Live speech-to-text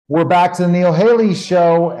We're back to the Neil Haley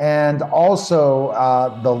Show and also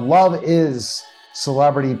the Love Is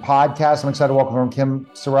Celebrity Podcast. I'm excited to welcome Kim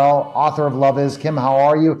Sorrell, author of Love Is. Kim, how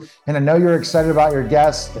are you? And I know you're excited about our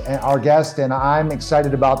guest, and I'm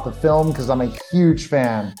excited about the film because I'm a huge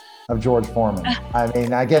fan of George Foreman. I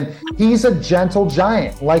mean, again, he's a gentle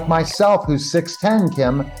giant like myself, who's 6'10",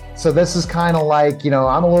 Kim. So this is kind of like,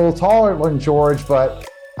 I'm a little taller than George, but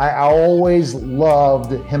I always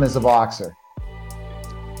loved him as a boxer.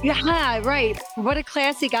 Yeah, right. What a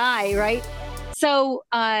classy guy, right? So,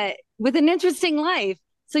 with an interesting life.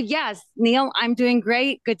 So, yes, Neil, I'm doing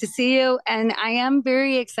great. Good to see you. And I am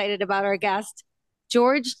very excited about our guest,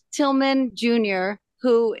 George Tillman Jr.,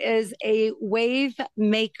 who is a wave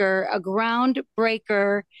maker, a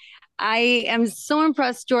groundbreaker. I am so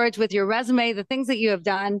impressed, George, with your resume, the things that you have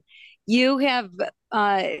done. You have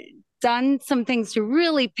done some things to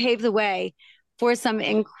really pave the way for some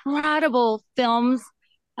incredible films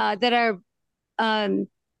that are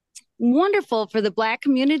wonderful for the Black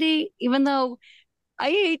community, even though I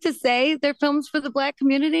hate to say they're films for the Black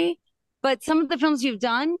community, but some of the films you've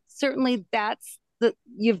done, certainly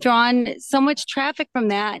you've drawn so much traffic from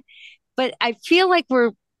that. But I feel like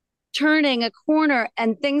we're turning a corner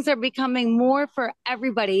and things are becoming more for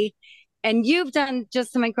everybody. And you've done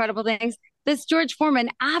just some incredible things. This George Foreman,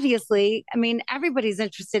 obviously, I mean, everybody's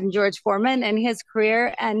interested in George Foreman and his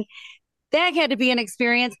career, and that had to be an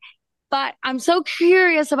experience. But I'm so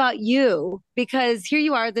curious about you because here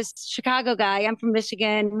you are, this Chicago guy. I'm from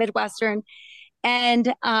Michigan, Midwestern,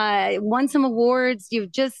 and won some awards.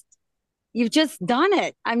 You've just done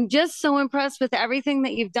it. I'm just so impressed with everything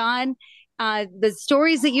that you've done, the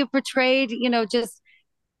stories that you've portrayed. Just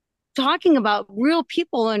talking about real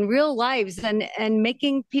people and real lives, and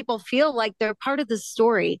making people feel like they're part of the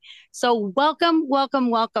story. So welcome, welcome,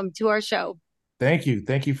 welcome to our show. Thank you.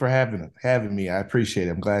 Thank you for having me. I appreciate it.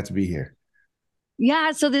 I'm glad to be here.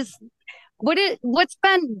 Yeah. So what's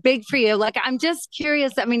been big for you? Like, I'm just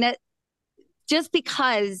curious. I mean, just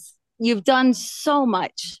because you've done so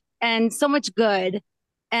much and so much good,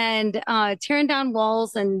 and tearing down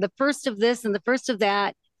walls, and the first of this and the first of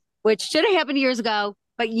that, which should have happened years ago,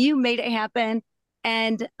 but you made it happen.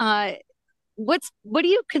 And what do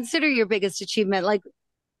you consider your biggest achievement? Like,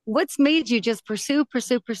 what's made you just pursue,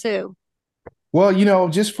 pursue, pursue? Well,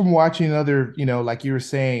 just from watching other, like you were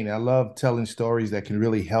saying, I love telling stories that can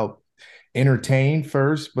really help entertain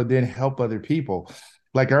first, but then help other people.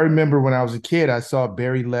 Like I remember when I was a kid, I saw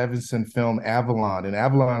Barry Levinson film Avalon, and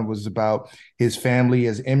Avalon was about his family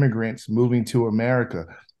as immigrants moving to America.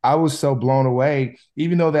 I was so blown away,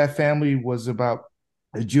 even though that family was about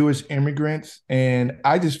Jewish immigrants. And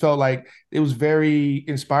I just felt like it was very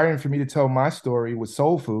inspiring for me to tell my story with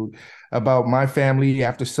soul food about my family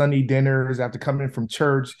after Sunday dinners, after coming from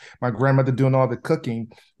church, my grandmother doing all the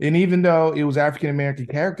cooking. And even though it was African American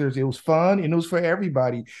characters, it was fun and it was for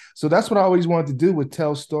everybody. So that's what I always wanted to do, would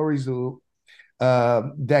tell stories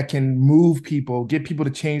that can move people, get people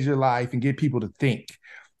to change their life and get people to think.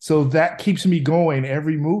 So that keeps me going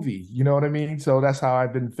every movie. You know what I mean? So that's how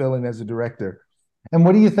I've been feeling as a director. And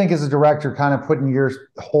what do you think as a director, kind of putting your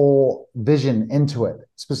whole vision into it,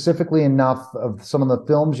 specifically enough of some of the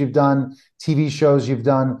films you've done, TV shows you've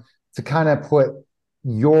done, to kind of put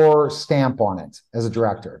your stamp on it as a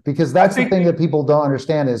director? Because that's the thing that people don't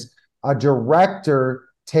understand is a director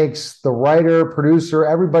takes the writer, producer,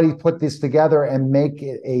 everybody put this together and make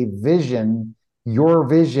it a vision, your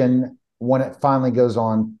vision, when it finally goes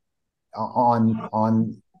on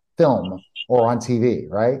film or on TV,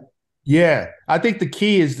 right? Yeah, I think the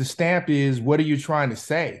key is the stamp is, what are you trying to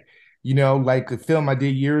say? Like a film I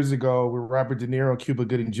did years ago with Robert De Niro and Cuba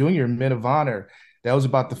Gooding Jr., Men of Honor. That was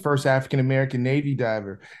about the first African-American Navy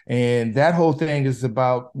diver. And that whole thing is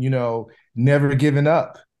about, never giving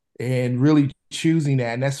up and really choosing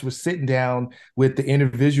that. And that's what sitting down with the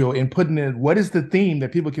individual and putting in, what is the theme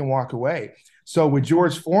that people can walk away? So with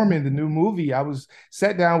George Foreman, the new movie, I was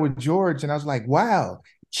sat down with George and I was like, wow,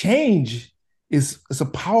 change is a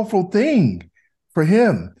powerful thing for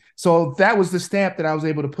him. So that was the stamp that I was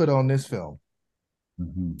able to put on this film.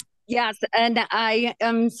 Mm-hmm. Yes, and I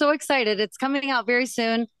am so excited. It's coming out very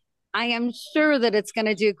soon. I am sure that it's going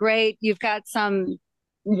to do great. You've got some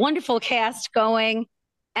wonderful cast going,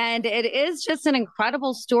 and it is just an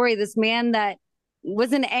incredible story. This man that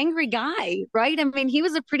was an angry guy, right? I mean, he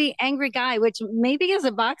was a pretty angry guy, which maybe as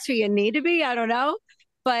a boxer you need to be. I don't know,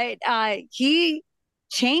 but he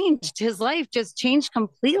changed his life, just changed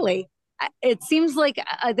completely. It seems like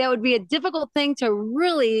that would be a difficult thing to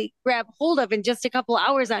really grab hold of in just a couple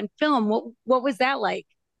hours on film. What was that like?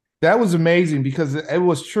 That was amazing because it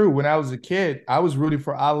was true. When I was a kid, I was rooting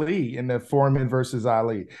for Ali in the Foreman versus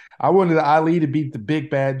Ali. I wanted Ali to beat the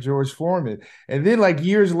big bad George Foreman. And then, like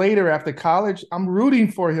years later after college, I'm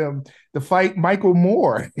rooting for him to fight Michael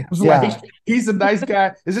Moore. I was like, he's a nice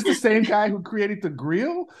guy. Is this the same guy who created the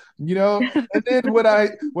grill? You know? And then when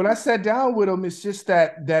I sat down with him, it's just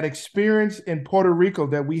that experience in Puerto Rico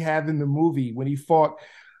that we have in the movie when he fought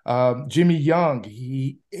Jimmy Young.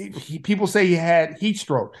 He people say he had heat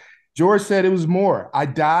stroke. George said it was more. I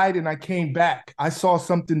died and I came back. I saw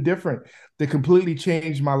something different that completely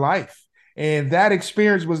changed my life. And that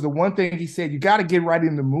experience was the one thing he said, you got to get right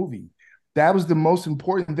in the movie. That was the most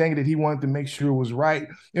important thing that he wanted to make sure was right.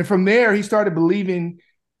 And from there, he started believing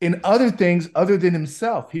in other things other than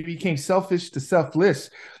himself. He became selfish to selfless.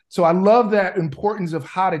 So I love that importance of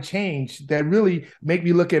how to change that really make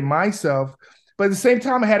me look at myself. But at the same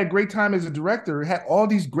time, I had a great time as a director. I had all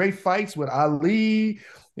these great fights with Ali.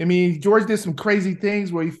 I mean, George did some crazy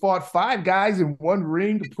things where he fought 5 guys in one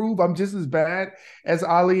ring to prove I'm just as bad as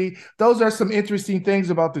Ali. Those are some interesting things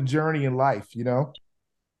about the journey in life, you know?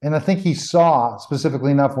 And I think he saw,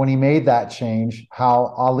 specifically enough when he made that change,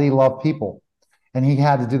 how Ali loved people. And he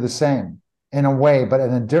had to do the same in a way, but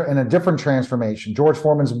in a different transformation. George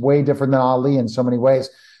Foreman's way different than Ali in so many ways.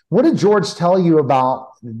 What did George tell you about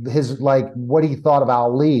his, like, what he thought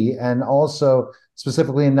about Ali? And also,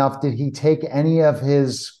 specifically enough, did he take any of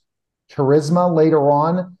his charisma later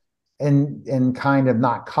on and kind of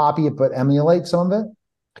not copy it, but emulate some of it?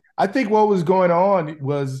 I think what was going on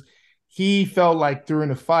was he felt like during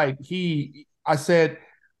the fight, I said,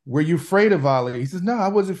 were you afraid of Ali? He says, no, I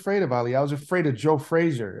wasn't afraid of Ali. I was afraid of Joe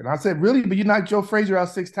Frazier. And I said, really? But you knocked Joe Frazier out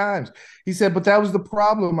 6 times. He said, but that was the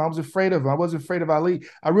problem I was afraid of. I wasn't afraid of Ali.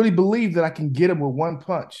 I really believed that I can get him with one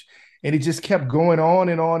punch. And he just kept going on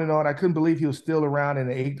and on and on. I couldn't believe he was still around in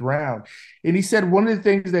the 8th round. And he said one of the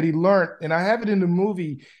things that he learned, and I have it in the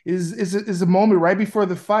movie, is a moment right before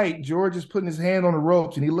the fight. George is putting his hand on the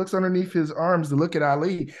ropes, and he looks underneath his arms to look at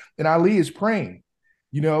Ali, and Ali is praying.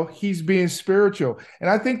 You know, he's being spiritual. And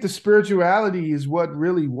I think the spirituality is what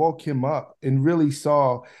really woke him up and really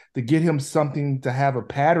saw to get him something to have a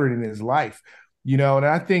pattern in his life. You know, and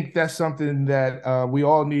I think that's something that we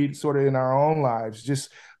all need sort of in our own lives,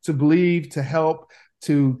 just to believe, to help,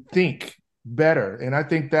 to think better. And I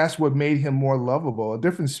think that's what made him more lovable. A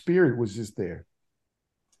different spirit was just there.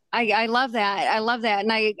 I love that. I love that.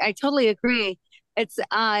 And I totally agree. It's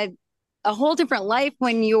a whole different life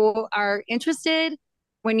when you are interested,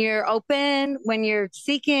 when you're open, when you're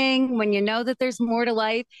seeking, when you know that there's more to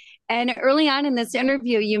life. And early on in this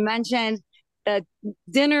interview, you mentioned the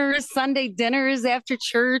dinners, Sunday dinners after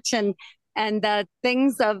church, and the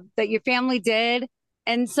things that your family did.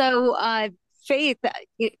 And so faith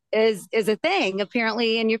is a thing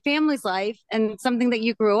apparently in your family's life, and something that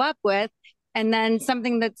you grew up with, and then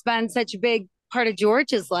something that's been such a big part of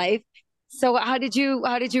George's life. So how did you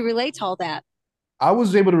relate to all that? I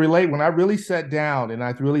was able to relate when I really sat down and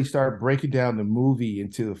I really started breaking down the movie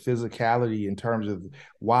into the physicality in terms of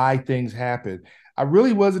why things happen. I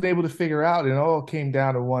really wasn't able to figure out, and it all came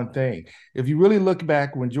down to one thing. If you really look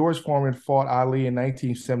back when George Foreman fought Ali in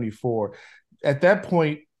 1974, at that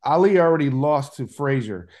point, Ali already lost to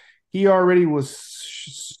Frazier. He already was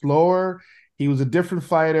slower. He was a different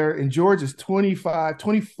fighter. And George is 25,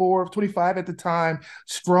 24, 25 at the time,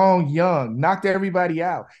 strong, young, knocked everybody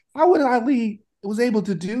out. How would Ali was able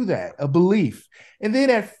to do that? A belief. And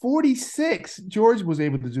then at 46, George was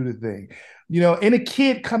able to do the thing. You know, and a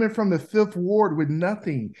kid coming from the 5th Ward with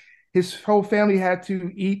nothing. His whole family had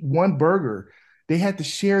to eat one burger. They had to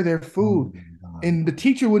share their food. And the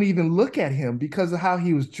teacher wouldn't even look at him because of how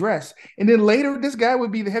he was dressed. And then later, this guy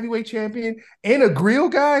would be the heavyweight champion and a grill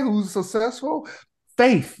guy who's successful.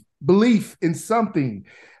 Faith, belief in something.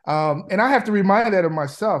 And I have to remind that of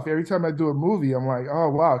myself. Every time I do a movie, I'm like, oh,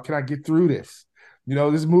 wow, can I get through this? You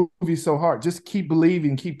know, this movie is so hard. Just keep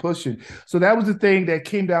believing, keep pushing. So that was the thing that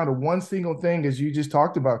came down to one single thing, as you just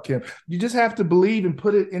talked about, Kim. You just have to believe and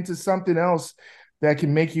put it into something else that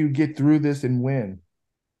can make you get through this and win.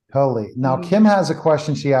 Totally. Now, Kim has a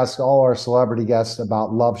question she asks all our celebrity guests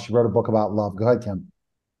about love. She wrote a book about love. Go ahead, Kim.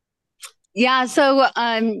 Yeah. So,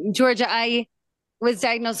 Georgia, I was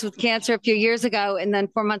diagnosed with cancer a few years ago. And then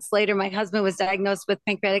 4 months later, my husband was diagnosed with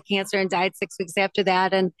pancreatic cancer and died 6 weeks after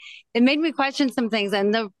that. And it made me question some things.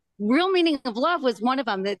 And the real meaning of love was one of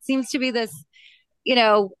them. That seems to be this, you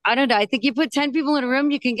know, I don't know. I think you put 10 people in a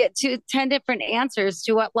room, you can get 10 different answers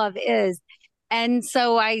to what love is. And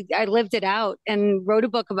so I lived it out and wrote a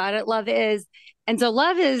book about it. Love is. And so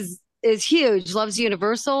love is huge. Love's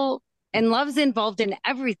universal, and love's involved in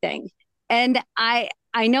everything. And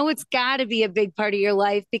I know it's got to be a big part of your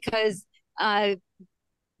life because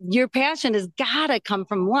your passion has got to come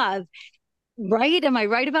from love, right? Am I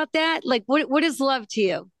right about that? Like, what is love to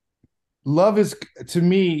you? Love is, to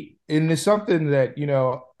me, and it's something that,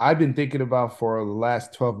 I've been thinking about for the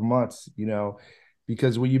last 12 months,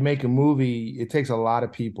 because when you make a movie, it takes a lot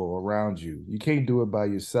of people around you. You can't do it by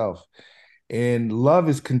yourself. And love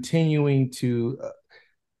is continuing to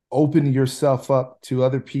open yourself up to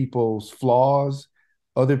other people's flaws,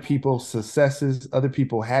 other people's successes, other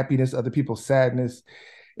people's happiness, other people's sadness.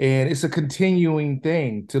 And it's a continuing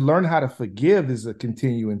thing. To learn how to forgive is a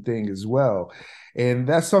continuing thing as well. And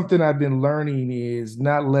that's something I've been learning, is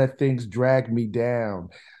not let things drag me down.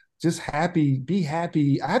 Just happy, be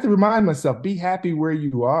happy. I have to remind myself, be happy where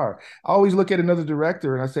you are. I always look at another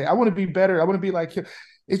director and I say, I want to be better. I want to be like him.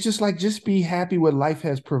 It's just like, just be happy what life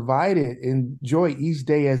has provided. Enjoy each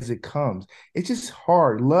day as it comes. It's just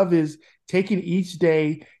hard. Love is taking each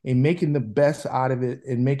day and making the best out of it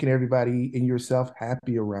and making everybody and yourself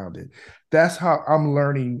happy around it. That's how I'm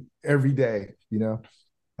learning every day,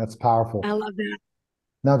 That's powerful. I love that.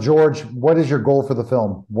 Now, George, what is your goal for the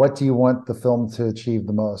film? What do you want the film to achieve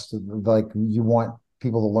the most? Like, you want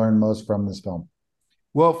people to learn most from this film?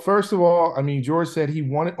 Well, first of all, I mean, George said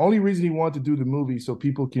only reason he wanted to do the movie so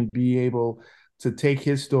people can be able to take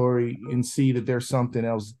his story and see that there's something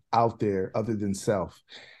else out there other than self.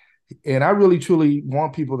 And I really, truly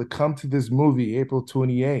want people to come to this movie, April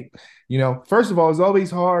 28th. First of all, it's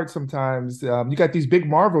always hard sometimes. You got these big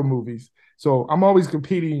Marvel movies. So I'm always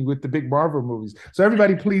competing with the big Marvel movies. So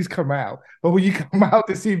everybody, please come out. But when you come out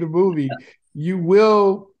to see the movie, you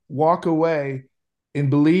will walk away in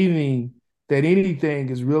believing that anything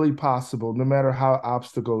is really possible, no matter how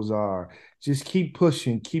obstacles are. Just keep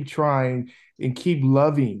pushing, keep trying, and keep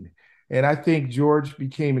loving. And I think George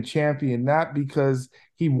became a champion, not because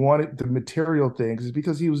he wanted the material things, it's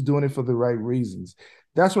because he was doing it for the right reasons.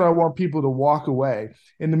 That's what I want people to walk away.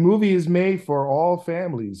 And the movie is made for all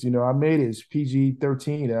families. I made it as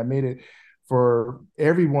PG-13, and I made it for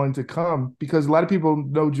everyone to come, because a lot of people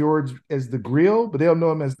know George as the grill, but they don't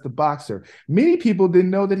know him as the boxer. Many people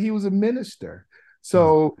didn't know that he was a minister.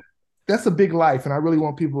 So that's a big life, and I really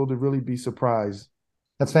want people to really be surprised.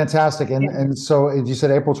 That's fantastic. And so you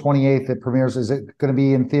said April 28th it premieres. Is it going to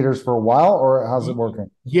be in theaters for a while, or how's it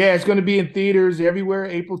working? Yeah, it's going to be in theaters everywhere,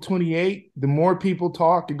 April 28th. The more people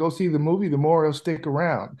talk and go see the movie, the more it'll stick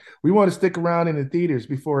around. We want to stick around in the theaters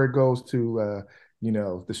before it goes to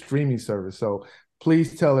the streaming service. So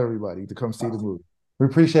please tell everybody to come see the movie. We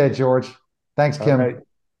appreciate it, George. Thanks, Kim.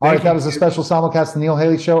 All right, that was a special simulcast, The Neil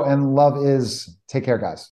Haley Show, and Love Is. Take care,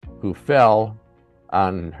 guys. Who fell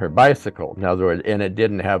on her bicycle, in other words, and it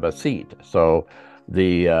didn't have a seat. So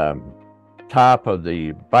the top of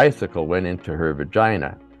the bicycle went into her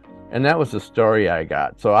vagina. And that was the story I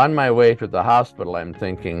got. So on my way to the hospital, I'm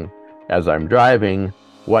thinking, as I'm driving,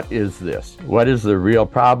 what is this? What is the real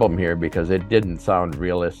problem here? Because it didn't sound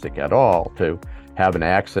realistic at all to have an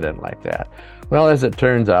accident like that. Well, as it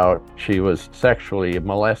turns out, she was sexually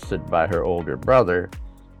molested by her older brother.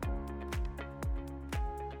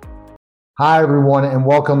 Hi, everyone, and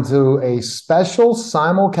welcome to a special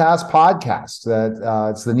simulcast podcast.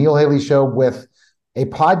 It's the Neil Haley Show with a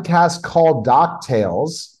podcast called Doc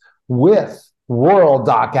Tales with Royal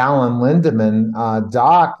Doc Alan Lindemann.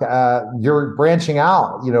 Doc, you're branching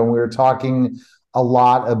out. We were talking a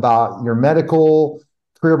lot about your medical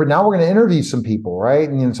career, but now we're going to interview some people, right?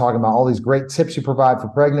 And talking about all these great tips you provide for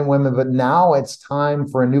pregnant women. But now it's time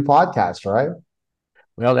for a new podcast, right?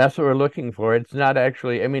 Well, that's what we're looking for. It's not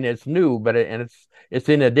actually, I mean, it's new, but it's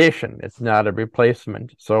in addition. It's not a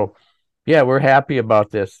replacement. So, yeah, we're happy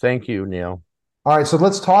about this. Thank you, Neil. All right, so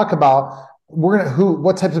let's talk about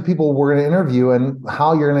what types of people we're going to interview and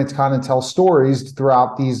how you're going to kind of tell stories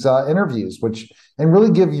throughout these interviews, and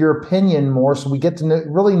really give your opinion more, so we get to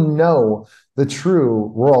really know the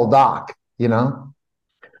true Royal Doc.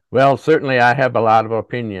 Well, certainly I have a lot of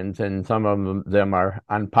opinions, and some of them are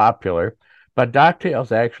unpopular. But Doc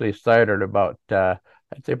Tales actually started about, I'd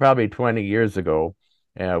say probably 20 years ago.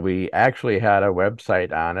 We actually had a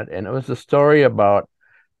website on it, and it was a story about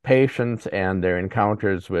patients and their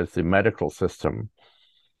encounters with the medical system.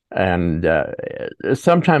 And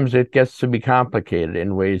sometimes it gets to be complicated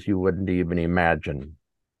in ways you wouldn't even imagine.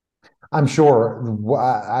 I'm sure.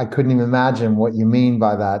 I couldn't even imagine what you mean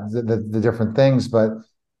by that, the different things, but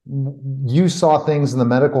you saw things in the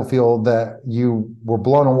medical field that you were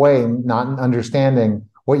blown away, not understanding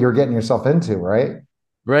what you're getting yourself into, right?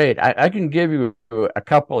 Right. I can give you a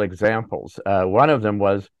couple examples. One of them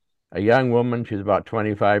was a young woman. She's about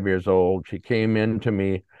 25 years old. She came in to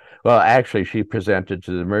me Well, actually, she presented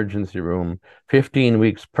to the emergency room 15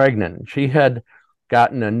 weeks pregnant. She had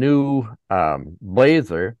gotten a new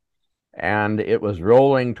blazer, and it was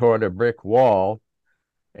rolling toward a brick wall.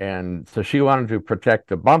 And so she wanted to protect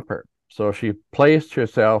the bumper. So she placed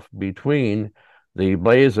herself between the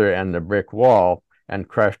blazer and the brick wall and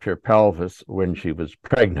crushed her pelvis when she was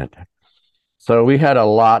pregnant. So we had a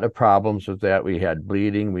lot of problems with that. We had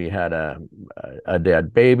bleeding. We had a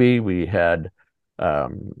dead baby. We had,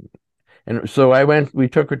 and so we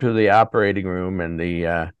took her to the operating room and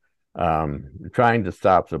trying to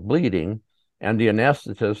stop the bleeding. And the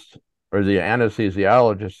anesthetist or the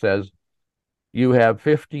anesthesiologist says, "You have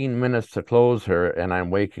 15 minutes to close her, and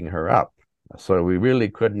I'm waking her up." So we really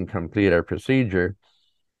couldn't complete our procedure.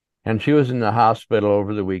 And she was in the hospital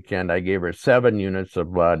over the weekend. I gave her 7 units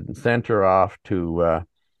of blood and sent her off to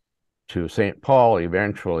St. Paul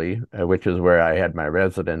eventually, which is where I had my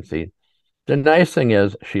residency. The nice thing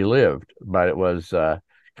is she lived, but it was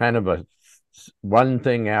kind of a one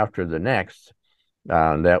thing after the next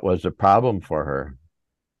that was a problem for her.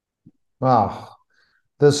 Wow.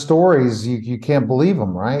 The stories, you can't believe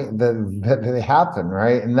them, right? That they happen,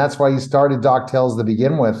 right? And that's why you started Doc Tales to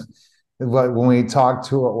begin with. When we talk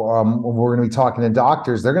to, we're going to be talking to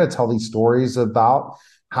doctors, they're going to tell these stories about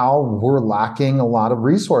how we're lacking a lot of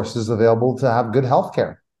resources available to have good health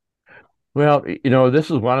care. Well,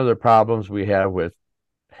 this is one of the problems we have with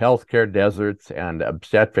healthcare deserts and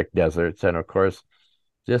obstetric deserts. And of course,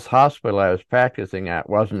 this hospital I was practicing at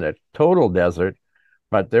wasn't a total desert,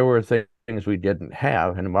 but there were things we didn't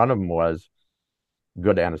have. And one of them was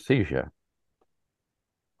good anesthesia.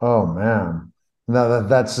 Oh, man. No,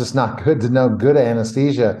 that's just not good to know good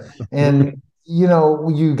anesthesia. And,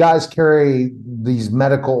 you guys carry these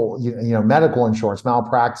medical insurance,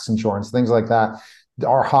 malpractice insurance, things like that.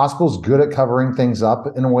 Are hospitals good at covering things up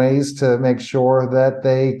in ways to make sure that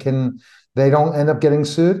they don't end up getting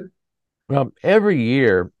sued? Well, every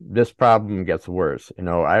year this problem gets worse.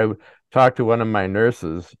 I talked to one of my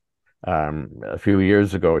nurses a few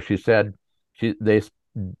years ago. She said they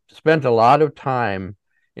spent a lot of time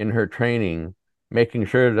in her training making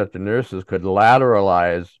sure that the nurses could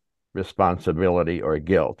lateralize responsibility or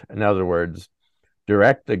guilt. In other words,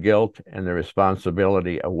 direct the guilt and the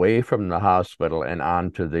responsibility away from the hospital and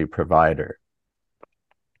onto the provider.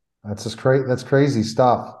 That's crazy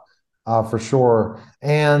stuff, for sure.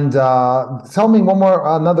 And tell me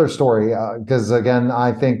another story, because again,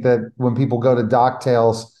 I think that when people go to Doc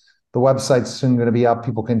Tales, the website's soon going to be up.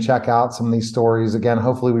 People can check out some of these stories. Again,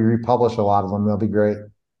 hopefully we republish a lot of them. They'll be great.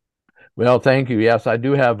 Well, thank you. Yes, I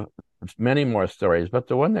do have many more stories, but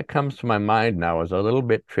the one that comes to my mind now is a little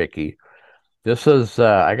bit tricky. This is,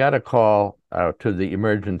 I got a call to the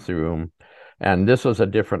emergency room, and this was a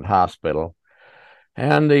different hospital.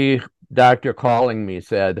 And the doctor calling me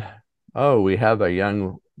said, "Oh, we have a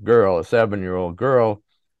young girl, a 7-year-old girl,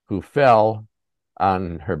 who fell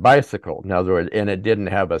on her bicycle." In other words, and it didn't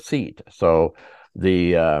have a seat. So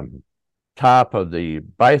the top of the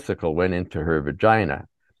bicycle went into her vagina.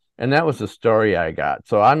 And that was the story I got.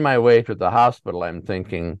 So on my way to the hospital, I'm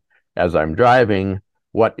thinking, as I'm driving,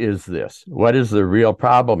 what is this? What is the real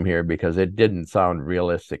problem here? Because it didn't sound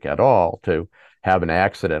realistic at all to have an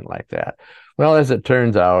accident like that. Well, as it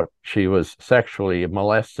turns out, she was sexually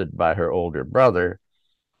molested by her older brother,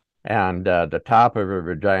 and the top of her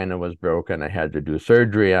vagina was broken. I had to do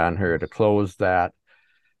surgery on her to close that.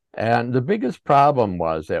 And the biggest problem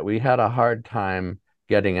was that we had a hard time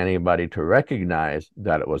getting anybody to recognize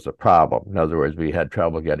that it was a problem. In other words, we had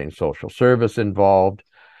trouble getting social service involved.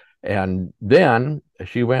 And then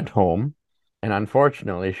she went home, and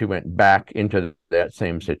unfortunately, she went back into that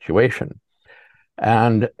same situation.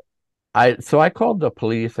 And so I called the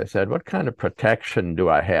police. I said, "What kind of protection do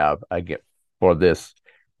I have for this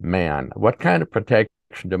man? What kind of protection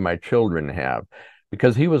do my children have?"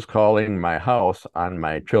 Because he was calling my house on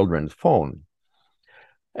my children's phone.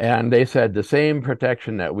 And they said the same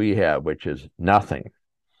protection that we have, which is nothing.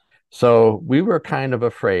 So we were kind of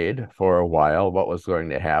afraid for a while what was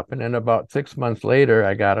going to happen. And about 6 months later,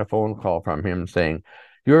 I got a phone call from him saying,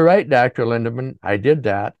 "You're right, Dr. Lindeman, I did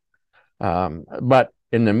that." But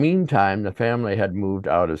in the meantime, the family had moved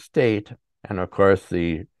out of state. And of course,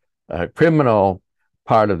 the criminal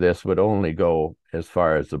part of this would only go as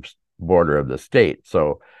far as the border of the state.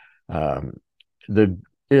 So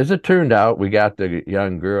as it turned out, we got the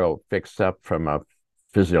young girl fixed up from a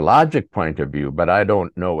physiologic point of view, but I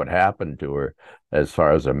don't know what happened to her as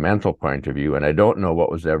far as a mental point of view, and I don't know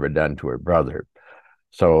what was ever done to her brother.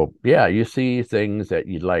 So yeah, you see things that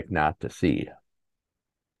you'd like not to see.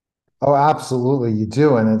 Oh, absolutely, you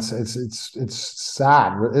do, and it's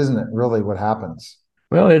sad, isn't it? Really, what happens?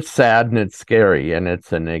 Well, it's sad and it's scary, and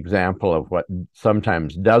it's an example of what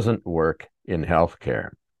sometimes doesn't work in healthcare.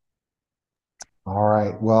 All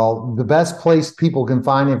right. Well, the best place people can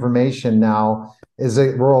find information now is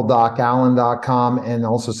at ruraldocallen.com and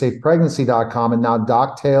also safepregnancy.com, and now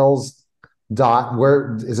DocTales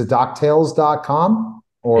where is it, doctales.com?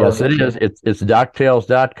 Or Yes, it is. It's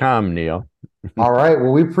doctales.com, Neil. all right.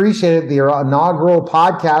 Well, we appreciate it. The inaugural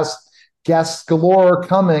podcast guests galore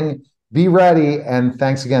coming. Be ready. And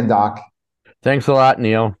thanks again, Doc. Thanks a lot,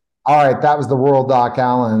 Neil. All right. That was the Rural Doc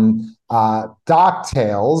Allen Doc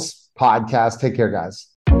Tales podcast. Take care, guys.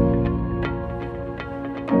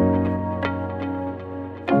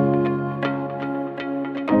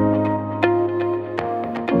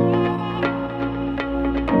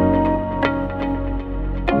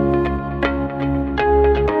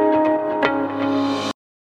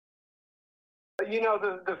 You know,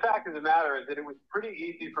 the fact of the matter is that it was pretty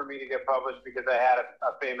easy for me to get published because I had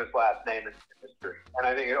a famous last name in the industry. And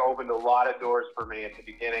I think it opened a lot of doors for me at the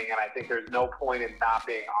beginning. And I think there's no point in not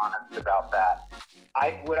being honest about that.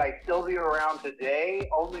 Would I still be around today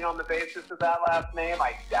only on the basis of that last name?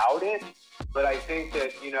 I doubt it. But I think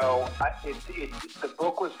that, you know, the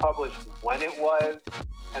book was published when it was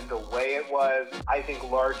and the way it was, I think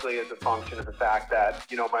largely as a function of the fact that,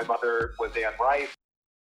 you know, my mother was Anne Rice.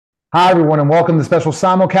 Hi, everyone, and welcome to the special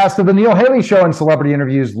simulcast of the Neil Haley Show and Celebrity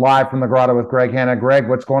Interviews live from the Grotto with Greg Hanna. Greg,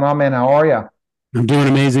 what's going on, man? How are you? I'm doing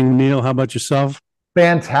amazing, Neil. How about yourself?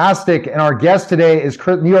 Fantastic. And our guest today is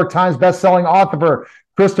New York Times bestselling author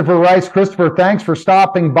Christopher Rice. Christopher, thanks for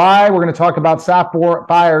stopping by. We're going to talk about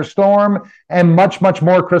Sapphire Storm and much, much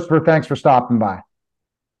more. Christopher, thanks for stopping by.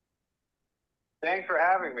 Thanks for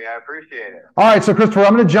having me. I appreciate it. All right, so Christopher,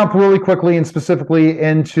 I'm going to jump really quickly and specifically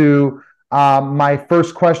into my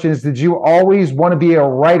first question is, did you always want to be a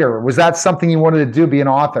writer? Was that something you wanted to do, be an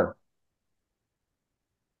author?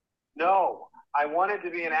 No, I wanted to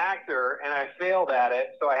be an actor and I failed at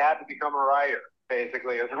it. So I had to become a writer,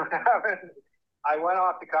 basically, is what happened. I went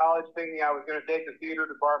off to college thinking I was going to take the theater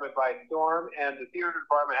department by storm, and the theater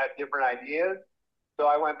department had different ideas. So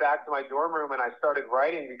I went back to my dorm room and I started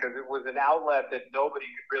writing because it was an outlet that nobody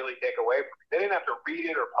could really take away from me. They didn't have to read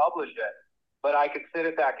it or publish it, but I could sit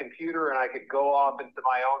at that computer and I could go off into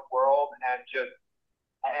my own world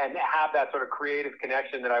and have that sort of creative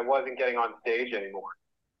connection that I wasn't getting on stage anymore.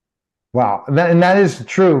 Wow. And that is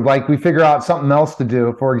true. Like, we figure out something else to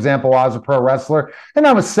do. For example, I was a pro wrestler and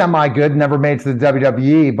I was semi-good, never made it to the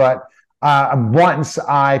WWE, but once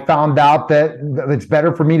I found out that it's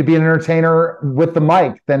better for me to be an entertainer with the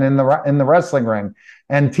mic than in the wrestling ring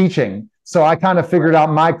and teaching. So I kind of figured out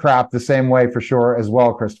my craft the same way for sure as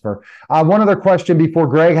well, Christopher. One other question before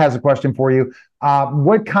Greg has a question for you.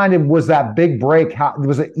 What kind of was that big break?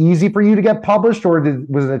 Was it easy for you to get published, or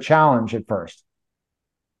was it a challenge at first?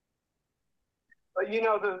 You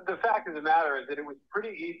know, the fact of the matter is that it was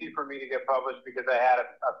pretty easy for me to get published because I had a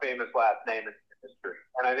famous last name in the industry.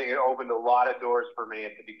 And I think it opened a lot of doors for me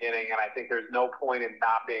at the beginning. And I think there's no point in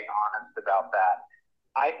not being honest about that.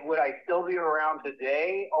 Would I still be around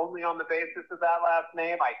today only on the basis of that last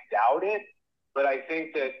name? I doubt it. But I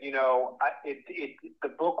think that, you know, the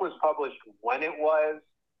book was published when it was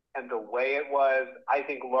and the way it was, I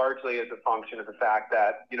think largely as a function of the fact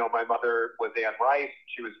that, you know, my mother was Anne Rice.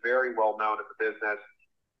 She was very well known in the business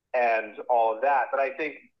and all of that. But I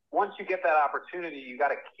think once you get that opportunity, you got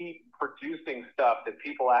to keep producing stuff that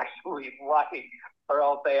people actually like, or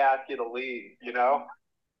else they ask you to leave, you know?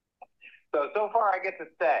 So far I get to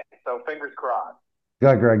stay. So fingers crossed. Go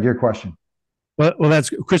ahead, Greg, your question. Well, that's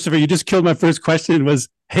Christopher. You just killed my first question. Was,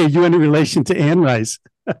 hey, you in relation to Anne Rice?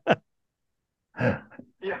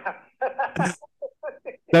 Yeah.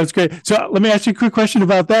 That's great. So let me ask you a quick question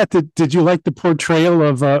about that. Did you like the portrayal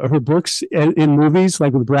of her books in movies,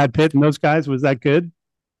 like with Brad Pitt and those guys? Was that good?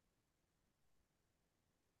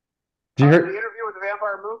 Did you hear the interview with the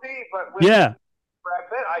vampire movie? But with yeah. Brad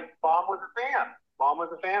Pitt, Mom was a fan. Mom was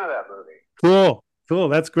a fan of that movie. Cool.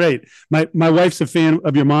 That's great. My wife's a fan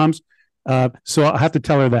of your mom's. So I'll have to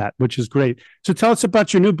tell her that, which is great. So tell us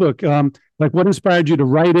about your new book. Like, what inspired you to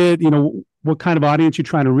write it? You know, what kind of audience you're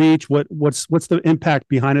trying to reach? What's the impact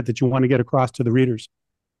behind it that you want to get across to the readers?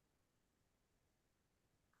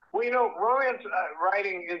 Well, you know, romance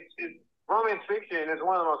writing romance fiction is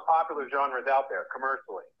one of the most popular genres out there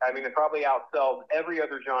commercially. I mean, it probably outsells every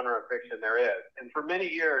other genre of fiction there is. And for many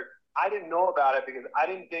years, I didn't know about it because I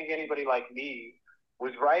didn't think anybody like me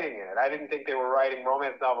was writing it. I didn't think they were writing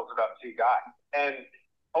romance novels about two guys. And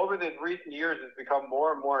over the recent years, it's become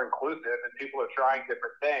more and more inclusive, and people are trying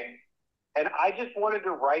different things. And I just wanted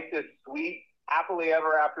to write this sweet, happily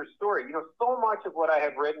ever after story. You know, so much of what I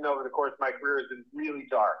have written over the course of my career has been really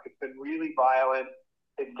dark. It's been really violent.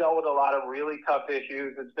 It's dealt with a lot of really tough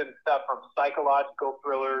issues. It's been stuff from psychological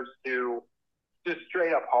thrillers to just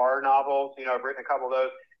straight up horror novels. You know, I've written a couple of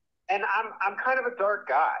those. And I'm kind of a dark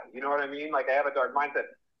guy. You know what I mean? Like, I have a dark mindset.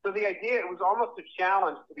 So the idea, it was almost a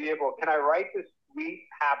challenge to be able, can I write this sweet,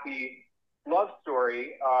 happy love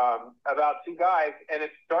story about two guys? And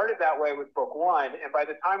it started that way with book one. And by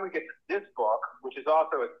the time we get to this book, which is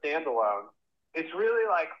also a standalone, it's really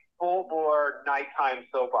like full-bore nighttime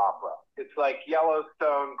soap opera. It's like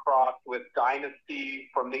Yellowstone crossed with Dynasty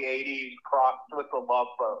from the 80s crossed with The Love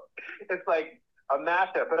Boat. It's like a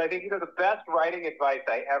mashup. But I think, you know, the best writing advice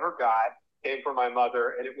I ever got came from my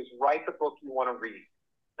mother, and it was write the book you want to read.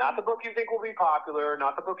 Not the book you think will be popular,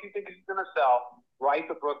 not the book you think is going to sell. Write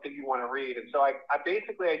the book that you want to read. And so I did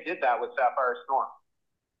that with Sapphire Storm.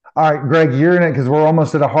 All right, Greg, you're in it because we're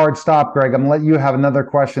almost at a hard stop, Greg. I'm going to let you have another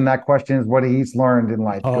question. That question is what he's learned in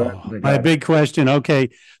life. Oh, my big question. Okay.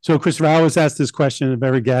 So, Christopher, I always ask this question of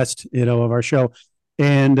every guest, you know, of our show.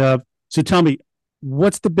 And so tell me,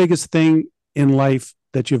 what's the biggest thing in life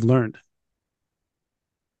that you've learned?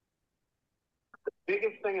 The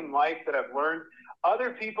biggest thing in life that I've learned,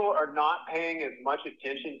 other people are not paying as much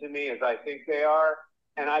attention to me as I think they are,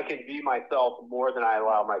 and I can be myself more than I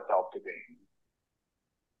allow myself to be.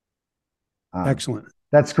 Excellent.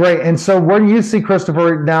 That's great. And so where do you see,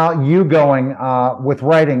 Christopher, now you going with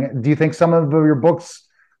writing? Do you think some of your books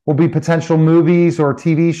will be potential movies or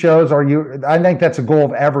TV shows? I think that's a goal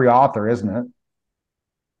of every author, isn't it?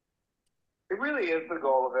 It really is the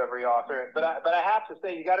goal of every author. But I have to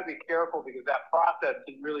say, you got to be careful because that process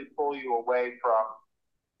can really pull you away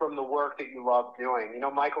from the work that you love doing. You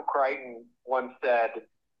know, Michael Crichton once said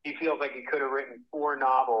he feels like he could have written 4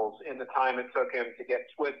 novels in the time it took him to get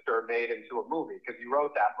Twister made into a movie, because he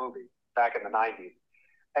wrote that movie back in the 90s.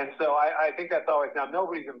 And so I think that's always, now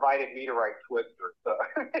nobody's invited me to write Twister. So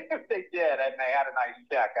if they did and they had a nice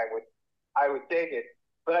check, I would take it.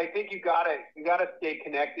 But I think you gotta stay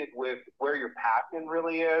connected with where your passion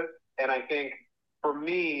really is. And I think for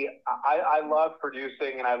me, I love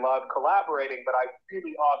producing and I love collaborating, but I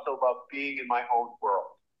really also love being in my own world.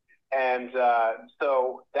 And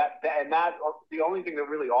so that's the only thing that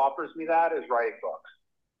really offers me that is writing books.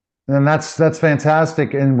 And that's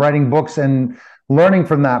fantastic. And writing books and learning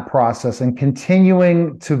from that process and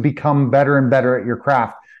continuing to become better and better at your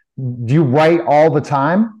craft. Do you write all the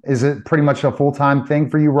time? Is it pretty much a full-time thing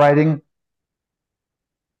for you, writing?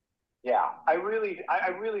 Yeah, I really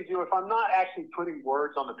do. If I'm not actually putting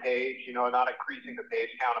words on the page, you know, not increasing the page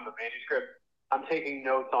count of the manuscript, I'm taking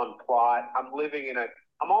notes on plot. I'm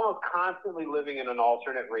almost constantly living in an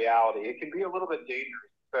alternate reality. It can be a little bit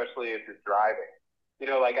dangerous, especially if you're driving. You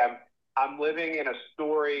know, like I'm living in a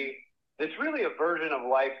story that's really a version of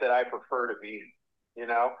life that I prefer to be in, you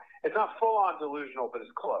know? It's not full-on delusional, but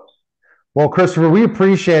it's close. Well, Christopher, we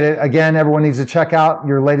appreciate it. Again, everyone needs to check out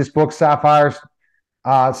your latest book, Sapphire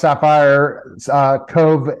Cove,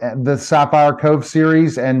 the Sapphire Cove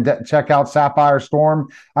series, and check out Sapphire Storm.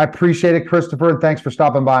 I appreciate it, Christopher, and thanks for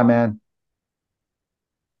stopping by, man.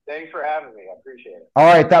 Thanks for having me. I appreciate it. All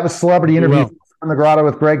right, that was Celebrity Interview from the Grotto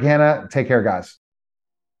with Greg Hanna. Take care, guys.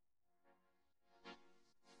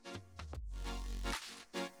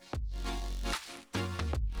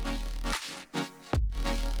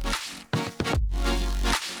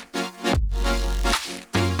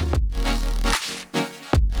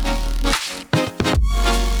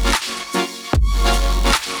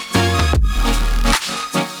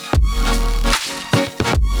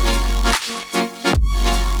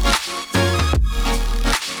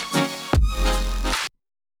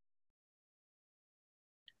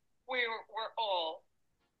 We're all,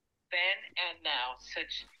 then and now,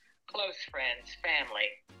 such close friends, family.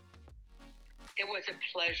 It was a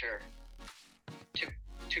pleasure to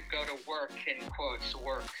go to work, in quotes,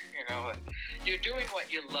 work, you know. You're doing what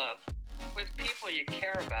you love with people you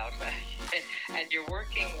care about, and you're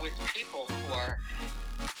working with people who are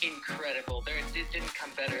incredible. It didn't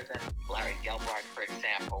come better than Larry Gelbart, for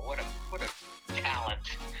example. What a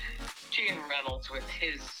talent. Gene Reynolds with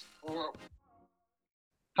his work.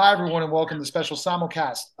 Hi, everyone, and welcome to the special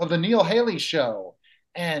simulcast of The Neil Haley Show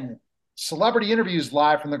and Celebrity Interviews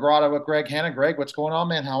live from the Grotto with Greg Hanna. Greg, what's going on,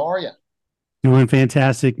 man? How are you? Doing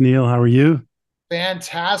fantastic, Neil. How are you?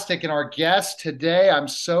 Fantastic. And our guest today, I'm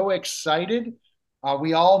so excited.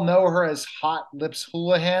 We all know her as Hot Lips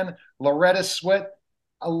Houlihan, Loretta Swit.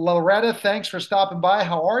 Loretta, thanks for stopping by.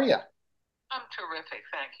 How are you? I'm terrific.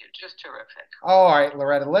 Thank you. Just terrific. All right,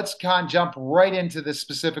 Loretta, let's jump right into this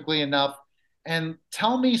specifically enough. And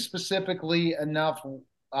tell me specifically enough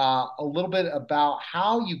a little bit about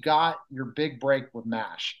how you got your big break with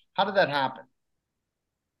MASH. How did that happen?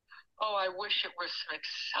 Oh, I wish it was an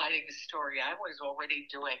exciting story. I was already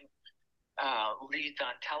doing leads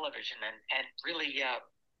on television and really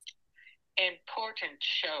important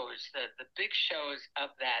shows, the big shows of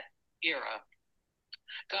that era.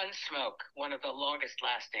 Gunsmoke, one of the longest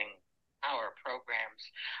lasting hour programs,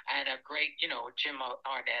 and a great, Jim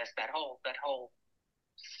Arness, that whole the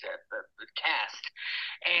cast,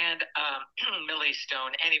 and Millie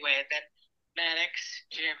Stone. Anyway, then Mannix,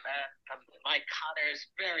 Jim, Mike Connors,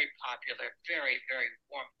 very popular, very, very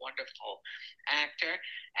warm, wonderful actor,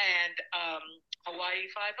 and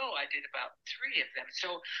Hawaii Five-O. I did about 3 of them,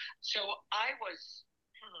 so I was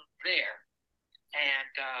there,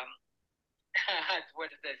 and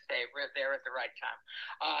what did they say? We're there at the right time.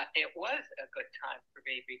 It was a good time for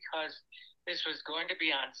me because this was going to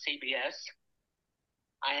be on CBS.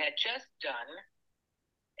 I had just done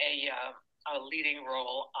a leading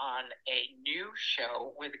role on a new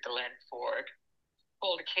show with Glenn Ford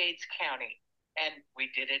called Cades County, and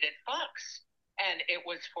we did it at Fox, and it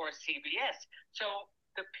was for CBS. So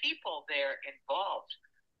the people there involved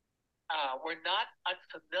were not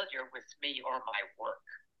unfamiliar with me or my work,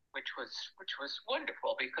 which was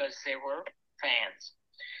wonderful because they were fans.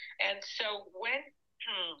 And so when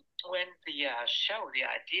the show, the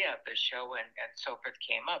idea of the show and so forth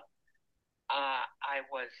came up, I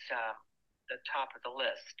was the top of the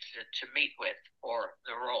list to meet with for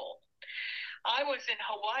the role. I was in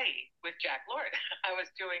Hawaii with Jack Lord. I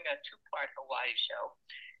was doing a 2-part Hawaii show,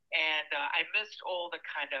 and I missed all the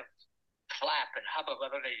kind of flap and hubbub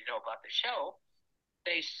that you know about the show.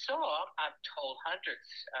 They saw, I'm told, hundreds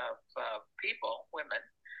of people, women,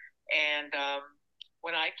 and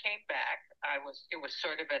when I came back, it was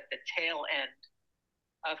sort of at the tail end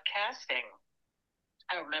of casting.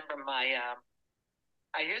 I remember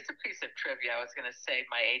here's a piece of trivia. I was going to say,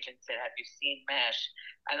 my agent said, "Have you seen MASH?"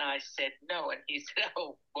 And I said, "No." And he said,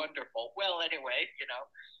 "Oh, wonderful." Well, anyway,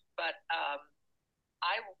 but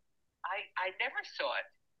I never saw it.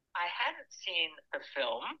 I hadn't seen the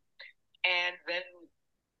film, and then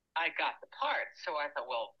I got the part. So I thought,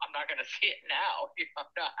 well, I'm not going to see it now.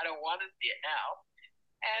 I don't want to see it now.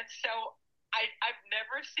 And so I've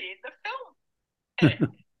never seen the film. It's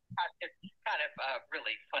kind of a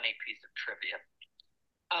really funny piece of trivia.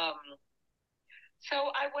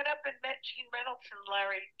 So I went up and met Gene Reynolds and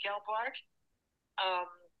Larry Gelbart.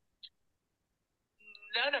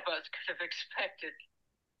 None of us could have expected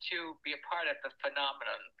to be a part of the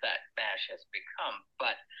phenomenon that MASH has become,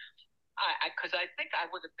 but because I think I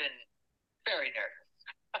would have been very nervous.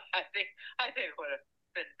 I think I would have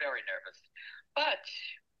been very nervous, but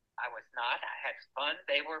I was not. I had fun.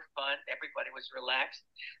 They were fun. Everybody was relaxed.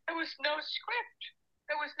 There was no script.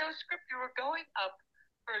 You were going up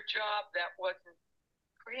for a job that wasn't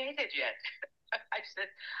created yet. I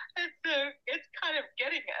said, it's kind of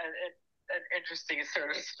getting an interesting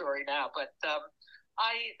sort of story now, but there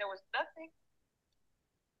was nothing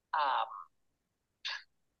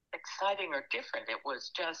exciting or different. It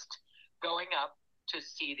was just going up to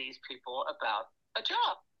see these people about a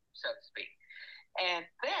job, so to speak. And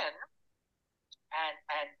then,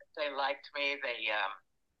 and they liked me.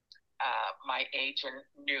 My agent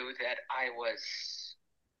knew that I was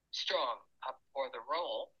strong up for the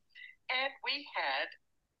role, and we had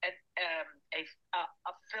a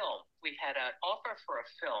film. We had an offer for a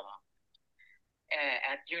film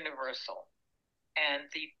at Universal,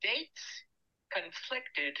 and the dates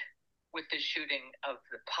conflicted with the shooting of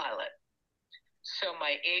the pilot. So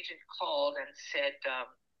my agent called and said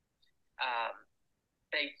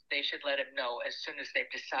they should let him know as soon as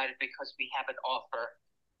they've decided, because we have an offer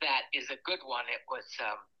that is a good one. It was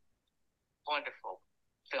wonderful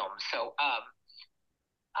film. So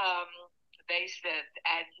they said,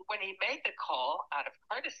 and when he made the call out of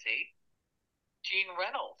courtesy, Gene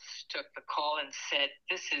Reynolds took the call and said,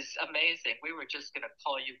 "This is amazing. We were just going to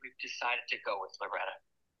call you. We've decided to go with Loretta."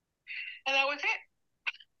 And that was it.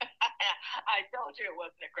 I told you it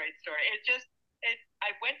wasn't a great story. I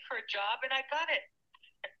went for a job and I got it.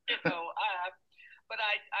 But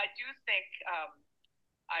I do think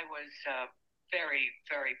I was very,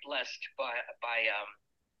 very blessed by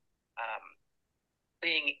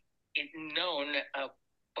being known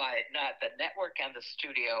by not the network and the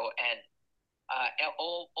studio, and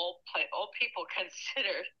all people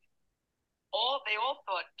considered. They all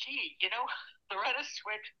thought, gee, Loretta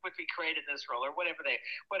Swit would be great in this role, or whatever they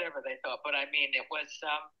thought. But I mean, it was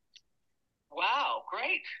wow,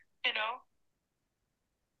 great,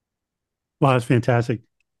 Wow, that's fantastic.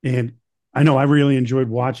 And I know I really enjoyed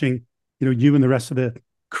watching, you and the rest of the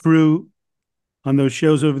crew on those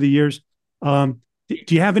shows over the years. Do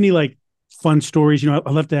you have any like fun stories? You know,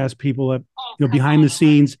 I love to ask people, behind the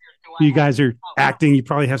scenes. You guys are acting. You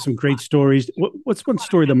probably have some great stories. What's one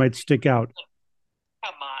story that might stick out?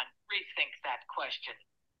 Come on, rethink that question.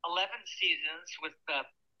 11 seasons with the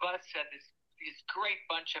bus and these great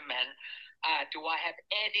bunch of men. Do I have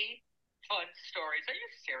any fun stories? Are you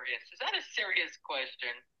serious? Is that a serious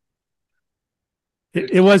question?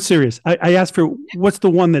 It was serious. I asked for what's the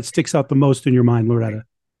one that sticks out the most in your mind, Loretta?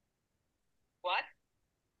 What?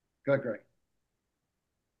 Good, Greg.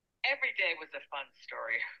 Every day was a fun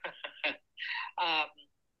story.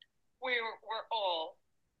 We're all,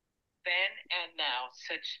 then and now,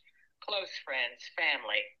 such close friends,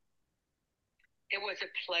 family. It was a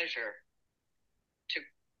pleasure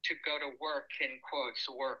to go to work, in quotes,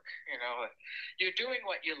 work. You're doing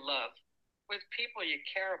what you love with people you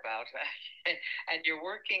care about, and you're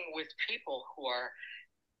working with people who are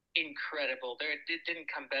incredible. It didn't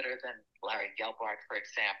come better than Larry Gelbart, for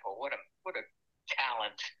example. What a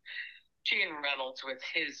talent. Gene Reynolds with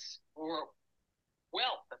his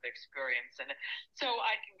wealth of experience, and so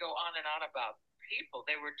I can go on and on about people.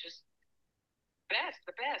 They were just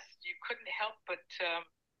the best. You couldn't help but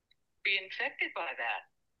be infected by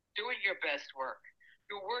that. Doing your best work.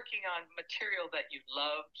 You're working on material that you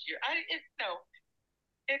loved.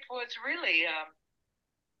 It was really a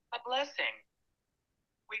blessing.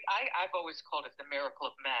 I've always called it the miracle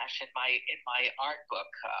of MASH. In my art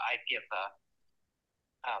book, I give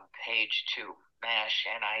a page to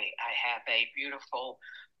MASH, and I have a beautiful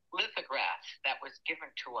lithograph that was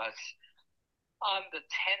given to us on the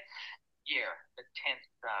 10th year, the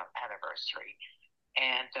 10th anniversary.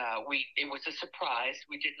 And it was a surprise.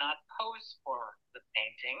 We did not pose for the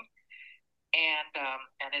painting,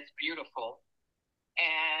 and it's beautiful.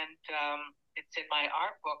 And it's in my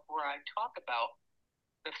art book where I talk about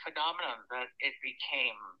the phenomenon that it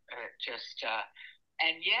became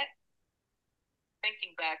and yet,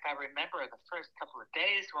 thinking back, I remember the first couple of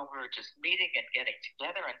days when we were just meeting and getting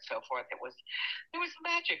together and so forth. There was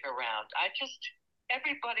magic around.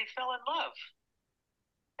 Everybody fell in love.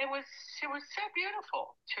 It was so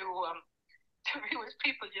beautiful to be with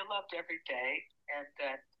people you loved every day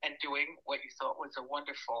and doing what you thought was a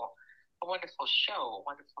wonderful show, a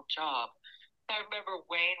wonderful job. I remember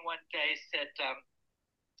Wayne one day said,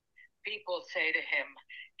 people say to him,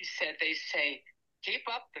 they say, keep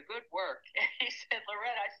up the good work. And he said,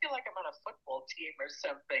 Loretta, I feel like I'm on a football team or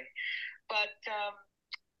something. But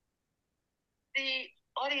the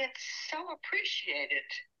audience so appreciated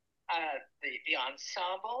the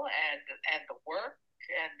ensemble and the work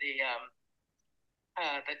and the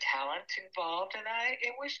talent involved, and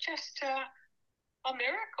it was just a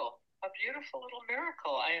miracle, a beautiful little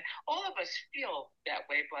miracle. All of us feel that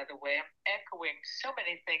way, by the way. I'm echoing so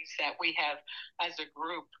many things that we have as a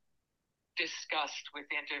group discussed with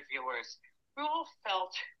interviewers. We all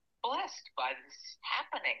felt blessed by this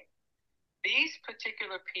happening. These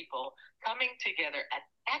particular people coming together at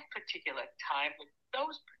that particular time with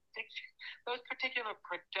those particular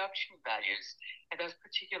production values and those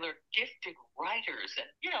particular gifted writers, and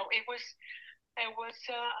it was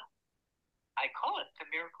I call it the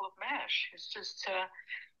miracle of MASH. It's just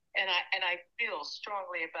and I feel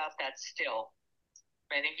strongly about that still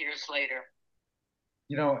many years later.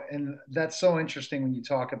 And that's so interesting when you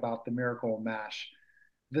talk about the miracle of MASH.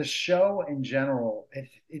 The show in general,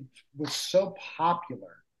 it was so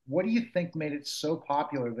popular. What do you think made it so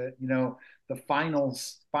popular that the final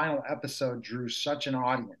episode drew such an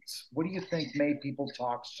audience? What do you think made people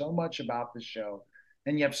talk so much about the show,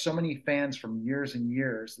 and you have so many fans from years and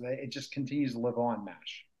years that it just continues to live on,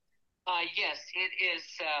 MASH? Yes, it is.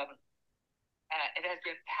 It has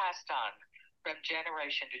been passed on from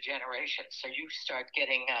generation to generation. So you start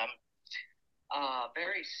getting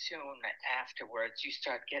very soon afterwards, you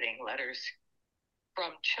start getting letters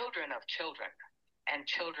from children of children and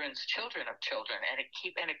children's children of children, and it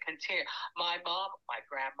continued. My mom, my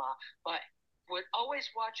grandma, would always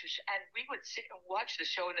watch and we would sit and watch the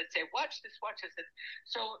show, and they'd say, watch this. And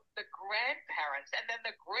so the grandparents and then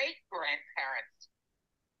the great grandparents,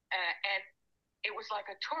 and it was like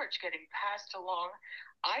a torch getting passed along.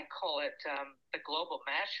 I call it the global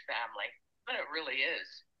MASH family, and it really is.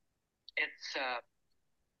 It's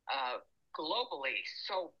globally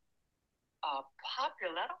so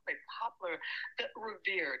popular, not only popular, but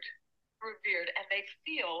revered, and they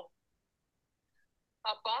feel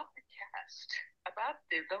about the cast, about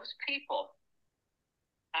those people.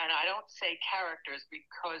 And I don't say characters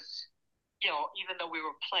because, even though we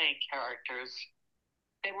were playing characters,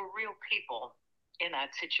 they were real people in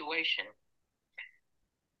that situation.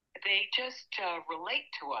 they just relate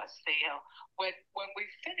to us. They when we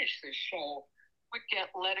finish the show, we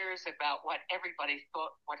get letters about what everybody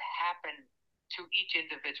thought would happen to each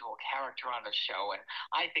individual character on the show, and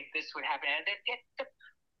I think this would happen. And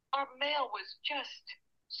our mail was just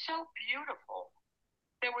so beautiful.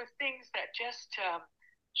 There were things that just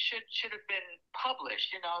should have been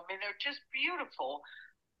published. I mean, they're just beautiful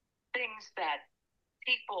things that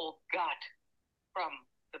people got from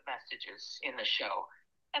the messages in the show.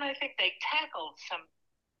 And I think they tackled some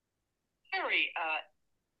very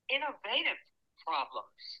innovative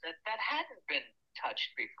problems that hadn't been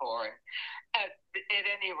touched before. And at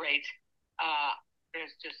any rate,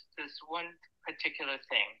 there's just this one particular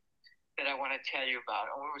thing that I want to tell you about.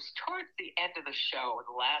 And it was towards the end of the show,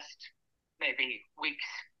 the last maybe weeks,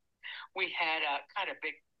 we had a kind of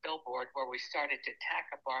big billboard where we started to tack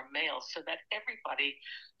up our mail so that everybody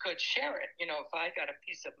could share it. If I got a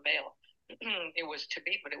piece of mail, it was to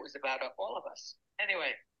me, but it was about all of us.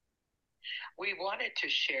 Anyway, we wanted to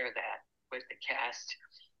share that with the cast.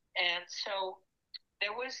 And so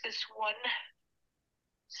there was this one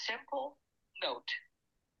simple note,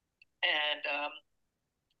 and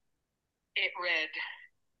it read,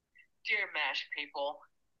 "Dear MASH people,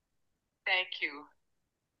 thank you.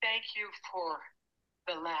 Thank you for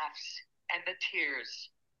the laughs and the tears.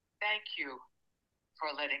 Thank you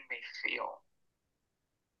for letting me feel."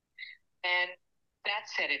 And that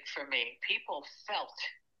said it for me. People felt,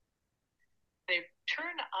 they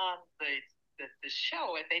turned on the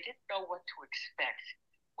show and they didn't know what to expect.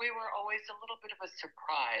 We were always a little bit of a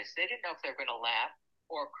surprise. They didn't know if they were going to laugh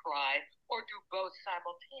or cry or do both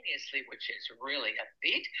simultaneously, which is really a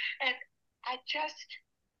feat. And I just,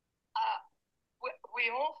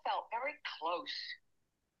 we all felt very close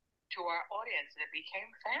to our audience, and it became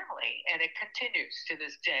family, and it continues to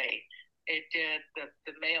this day. It did.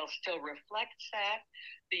 The mail still reflects that.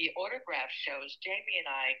 The autograph shows, Jamie and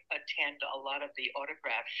I attend a lot of the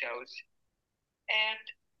autograph shows, and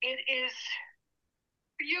it is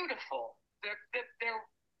beautiful. Their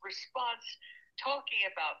response, talking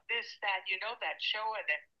about this, that, that show, and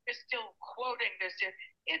they're still quoting this.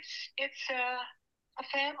 It's a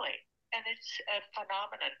family. And it's a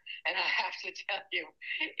phenomenon. And I have to tell you,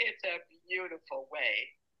 it's a beautiful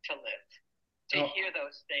way to live, to hear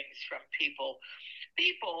those things from people,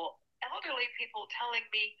 elderly people telling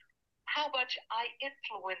me how much I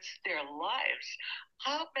influenced their lives.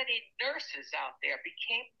 How many nurses out there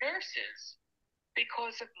became nurses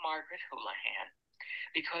because of Margaret Houlihan,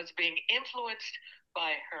 because being influenced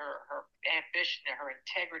by her ambition, her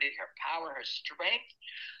integrity, her power, her strength,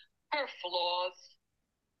 her flaws,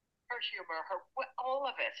 her humor, all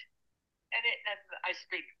of it. And I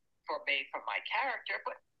speak for me, for my character,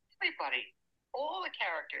 but everybody, all the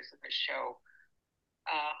characters in the show,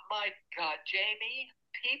 my God, Jamie,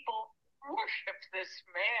 people worship this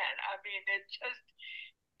man. I mean, it just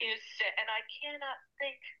is, and I cannot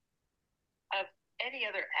think of any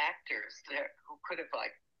other actors who could have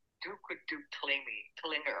do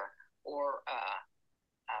Klinger, or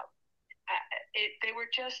they were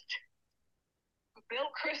just.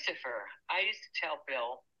 Bill Christopher, I used to tell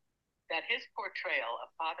Bill that his portrayal of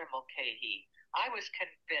Father Mulcahy, I was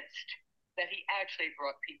convinced that he actually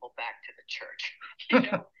brought people back to the church.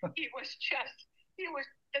 He was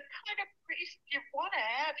the kind of priest you want to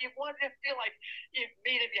have. You want to feel like you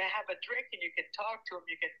meet him, you have a drink, and you can talk to him,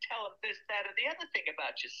 you can tell him this, that, or the other thing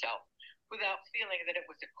about yourself without feeling that it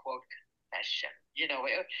was a quote confession.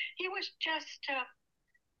 He was just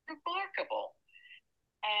remarkable.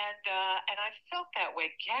 And I felt that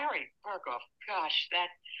way. Gary Burghoff, gosh,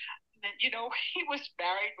 he was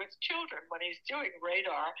married with children when he's doing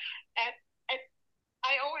Radar, and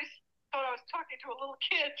I always thought I was talking to a little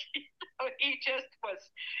kid. He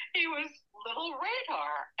was little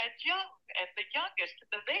Radar and young, and the youngest,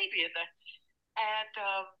 the baby, and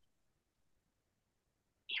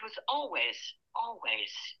he was always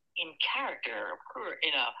in character. We were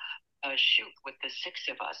in a shoot with the six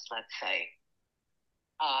of us, let's say.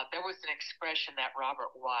 There was an expression that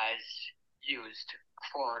Robert Wise used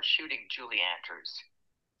for shooting Julie Andrews.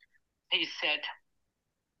 He said,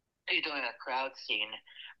 "You're doing a crowd scene.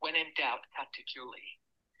 When in doubt, cut to Julie."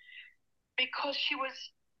 Because she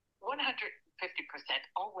was 150%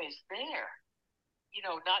 always there,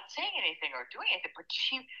 not saying anything or doing anything, but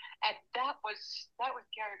that was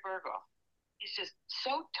Gary Burghoff. He's just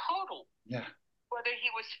so total. Yeah. Whether he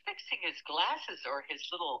was fixing his glasses or his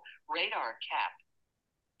little radar cap,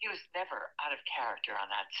 he was never out of character on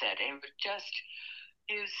that set. It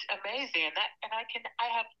was amazing. And I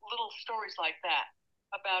have little stories like that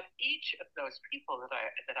about each of those people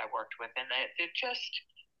that I worked with, and they're just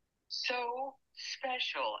so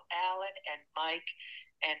special. Alan and Mike,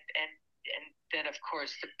 and then of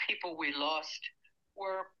course the people we lost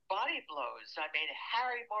were body blows. I mean,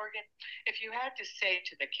 Harry Morgan. If you had to say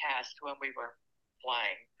to the cast when we were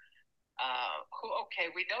flying, okay,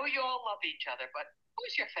 we know you all love each other, but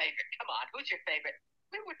who's your favorite? Come on, who's your favorite?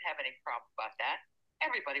 We wouldn't have any problem about that.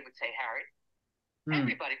 Everybody would say Harry.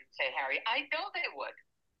 Everybody would say Harry. I know they would,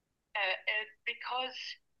 and because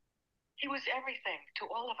he was everything to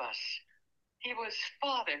all of us. He was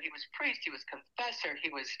father, he was priest, he was confessor,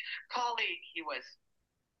 he was colleague, he was,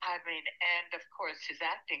 I mean, and of course his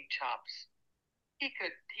acting chops. He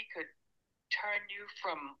could turn you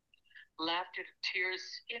from laughter to tears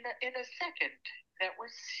in a second. That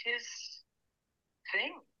was his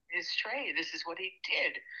thing, his trade. This is what he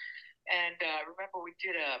did. And remember, we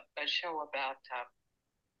did a show about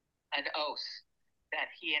an oath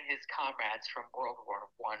that he and his comrades from World War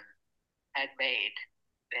I had made.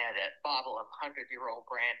 They had a bottle of 100-year-old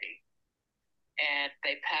brandy, and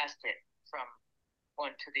they passed it from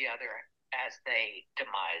one to the other as they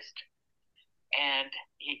demised. And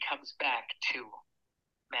he comes back to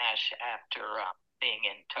MASH after being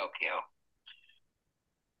in Tokyo.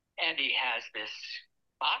 And he has this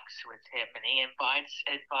box with him, and he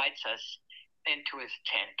invites us into his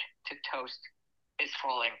tent to toast his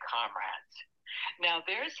fallen comrades. Now,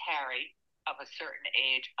 there's Harry of a certain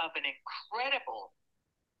age, of an incredible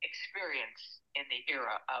experience in the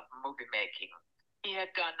era of movie making. He had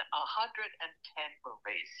done 110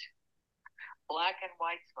 movies, black and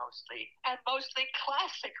whites mostly, and mostly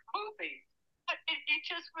classic movies. I mean, he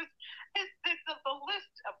just was the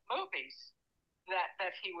list of movies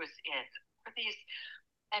that he was in. These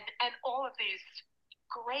and all of these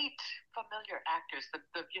great familiar actors, the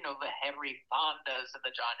Henry Fondas and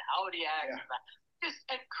the John Houdiaks, just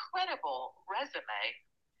incredible resume.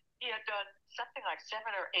 He had done something like 7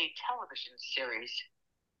 or 8 television series.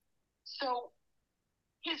 So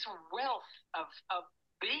his wealth of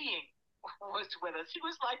being was with us. He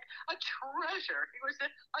was like a treasure. He was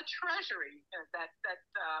a treasury.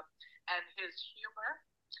 And his humor.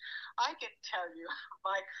 I can tell you,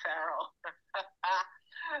 Mike Farrell,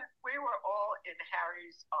 we were all in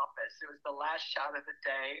Harry's office. It was the last shot of the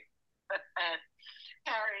day. And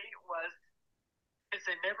Harry was his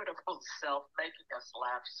inimitable self, making us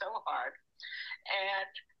laugh so hard.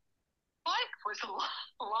 And Mike was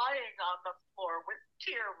lying on the floor with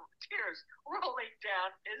tears rolling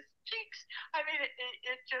down his cheeks. I mean,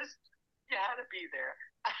 it just, you had to be there.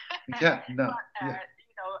 Yeah, no. But,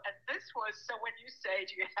 and this was, so when you say,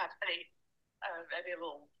 do you have any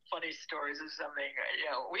little funny stories or something?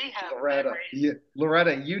 We have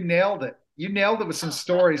Loretta, you nailed it. You nailed it with some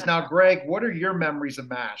stories. Now, Greg, what are your memories of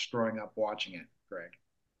MASH growing up watching it, Greg?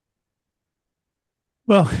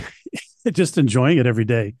 Well, just enjoying it every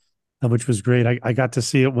day, which was great. I got to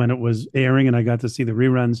see it when it was airing, and I got to see the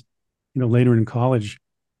reruns, later in college.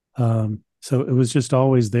 So it was just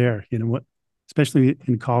always there, especially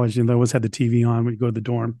in college, they always had the TV on when you go to the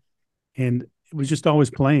dorm, and it was just always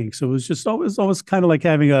playing. So it was just always kind of like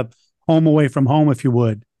having a home away from home, if you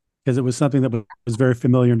would, because it was something that was very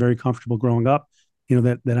familiar and very comfortable growing up,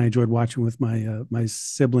 that I enjoyed watching with my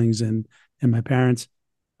siblings and my parents.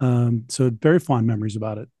 So very fond memories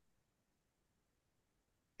about it.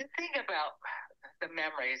 The thing about the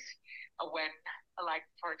memories when, like,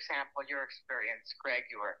 for example, your experience, Greg,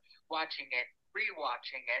 you were watching it,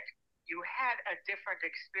 rewatching it, you had a different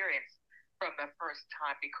experience from the first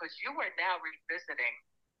time because you were now revisiting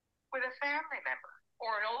with a family member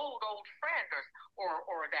or an old friend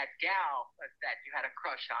or that gal that you had a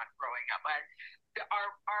crush on growing up.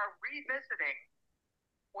 Our revisiting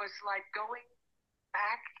was like going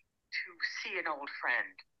back to see an old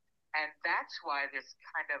friend. And that's why this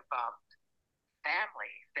kind of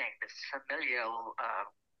family thing, this familial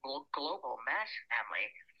global MASH family,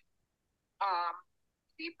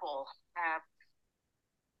 people have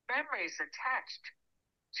memories attached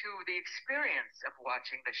to the experience of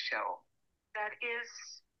watching the show that is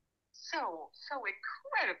so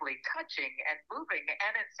incredibly touching and moving,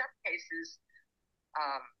 and in some cases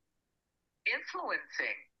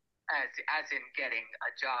influencing, as in getting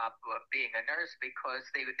a job of being a nurse because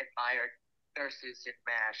they admired nurses in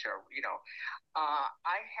MASH, or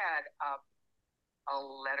I had a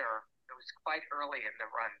letter. It was quite early in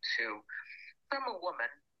the run too, from a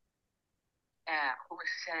woman who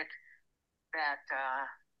said that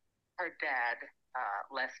her dad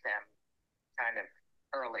left them kind of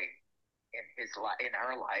early in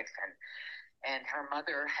her life, and her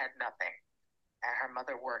mother had nothing, and her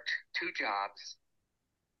mother worked 2 jobs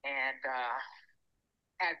and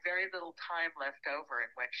had very little time left over,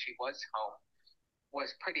 and when she was home,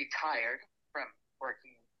 was pretty tired from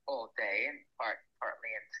working all day and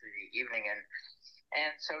partly into the evening,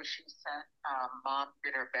 and so she said, "Mom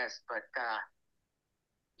did her best, but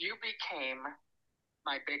you became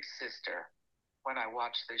my big sister when I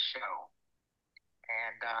watched this show,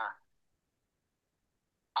 and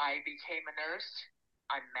I became a nurse.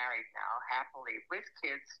 I'm married now, happily, with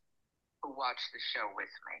kids who watch the show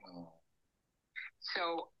with me." Oh.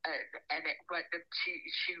 So, but she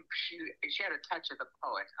had a touch of the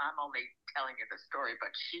poet. I'm only telling you the story,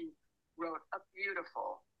 but she wrote a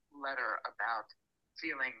beautiful letter about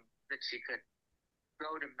feeling that she could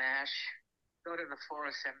go to MASH, go to the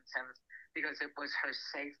 407 because it was her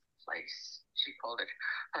safe place. She called it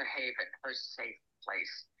her haven, her safe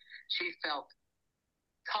place. She felt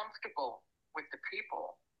comfortable with the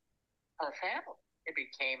people, her family. It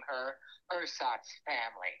became her ersatz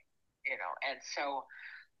family, and so,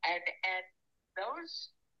 and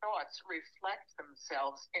those thoughts reflect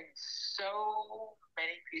themselves in so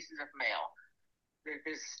many pieces of mail.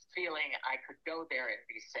 This feeling I could go there and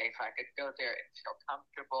be safe. I could go there and feel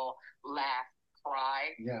comfortable, laugh,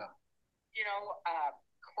 cry. Yeah.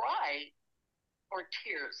 Cry or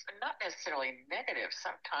tears, and not necessarily negative.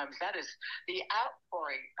 Sometimes that is the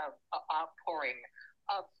outpouring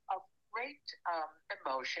of great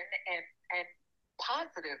emotion and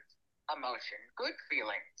positive emotion, good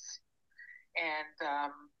feelings, and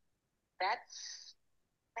that's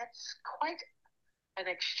quite an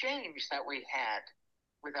exchange that we had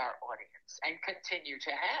with our audience and continue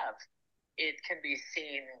to have. It can be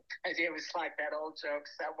seen, it was like that old joke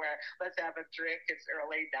somewhere, let's have a drink, it's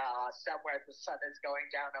early now, somewhere the sun is going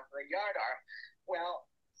down over the yard. Well,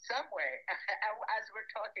 somewhere, as we're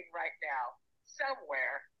talking right now,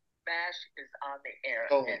 somewhere MASH is on the air,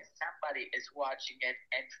 and somebody is watching it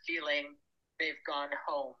and feeling they've gone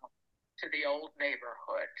home to the old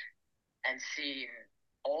neighborhood and seen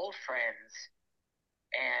old friends,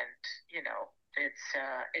 and it's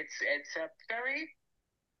a very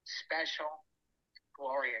special,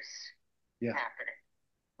 glorious happening.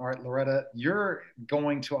 All right, Loretta, you're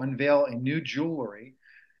going to unveil a new jewelry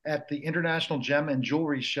at the International Gem and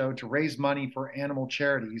Jewelry Show to raise money for animal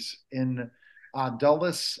charities in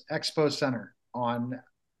Dulles Expo Center on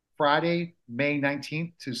Friday, May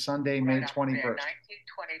 19th to Sunday, May 21st. 19th,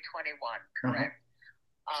 2021, correct.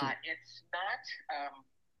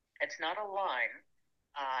 It's not a line,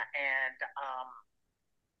 and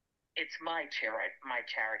it's my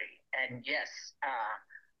charity. And yes,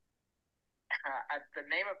 the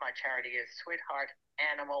name of my charity is Sweetheart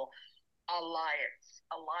Animal Alliance.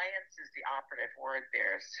 Alliance is the operative word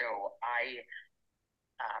there. So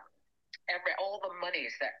all the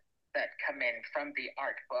monies that come in from the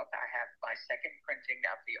art book, I have my second printing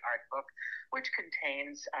of the art book, which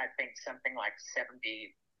contains, I think, something like 70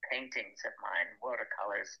 paintings of mine,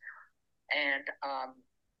 watercolors. And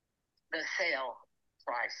the sale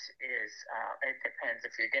price is, it depends.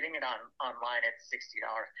 If you're getting it online, it's $60.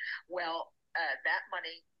 Well, that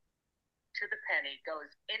money to the penny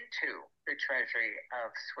goes into the treasury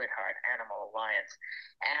of Sweetheart Animal Alliance,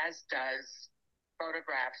 as does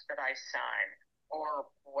photographs that I sign or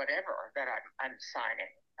whatever that I'm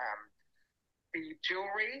signing. The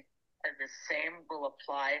jewelry, the same will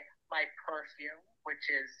apply. My perfume, which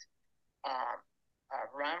is a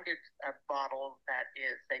rounded bottle that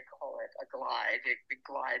is, they call it a glide. It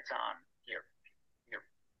glides on your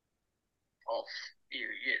pulse.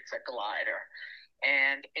 It's a glider,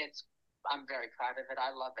 and I'm very proud of it.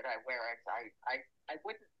 I love it. I wear it. I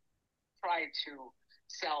wouldn't try to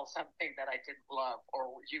sell something that I didn't love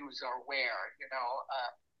or use or wear,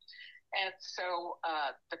 and so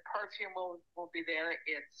the perfume will be there.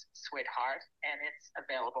 It's Sweetheart, and it's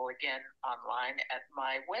available again online at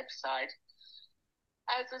my website,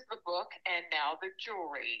 as is the book, and now the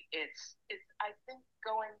jewelry. It's I think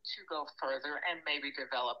going to go further and maybe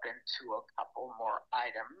develop into a couple more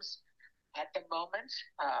items. At the moment,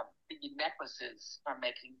 the necklaces are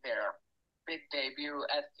making their big debut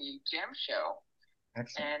at the Gem Show.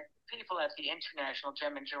 Excellent. And people at the International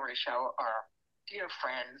Gem and Jewelry Show are dear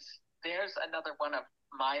friends. There's another one of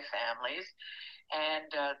my families, and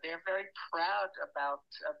they're very proud about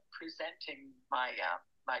presenting my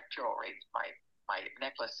jewelry, my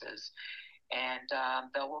necklaces, and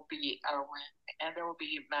there will be a ring, and there will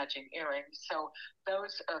be matching earrings. So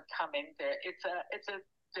those are coming. It's a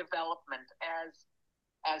development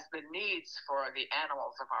as the needs for the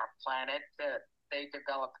animals of our planet, they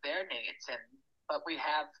develop their needs, but we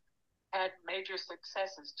have had major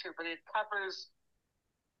successes too. But it covers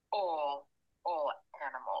all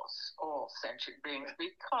animals, all sentient beings,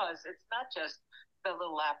 because it's not just the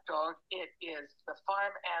little lap dog. It is the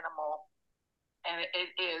farm animal, and it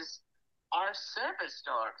is our service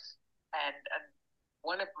dogs. And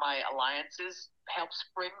one of my alliances helps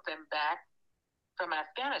bring them back from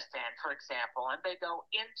Afghanistan, for example, and they go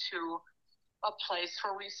into a place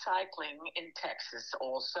for recycling in Texas.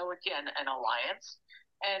 Also, again, an alliance,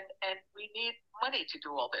 and we need money to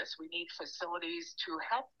do all this. We need facilities to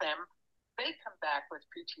help them. They come back with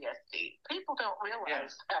PTSD. People don't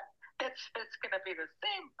realize that it's going to be the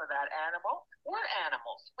same for that animal. We're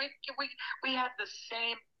animals. We have the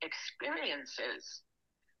same experiences,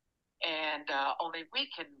 and only we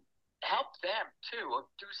can help them too, or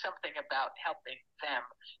do something about helping them.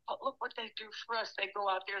 But look what they do for us. They go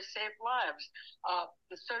out there, save lives.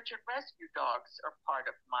 The search and rescue dogs are part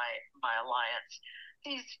of my alliance.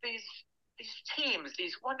 These teams,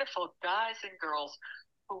 these wonderful guys and girls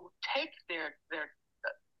who take their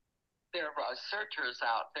searchers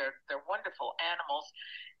out, their wonderful animals,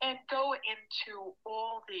 and go into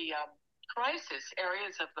all the crisis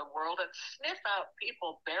areas of the world and sniff out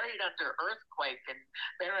people buried under earthquake and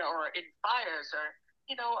buried or in fires, or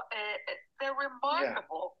they're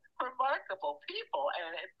remarkable people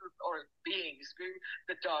or beings,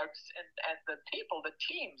 the dogs and the people, the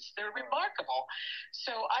teams. They're remarkable.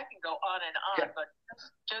 So I can go on and on, but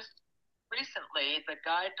just recently, the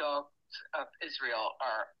guide dogs of Israel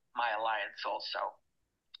are my alliance also.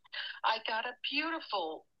 I got a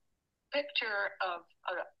beautiful picture of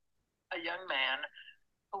a young man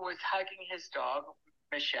who was hugging his dog,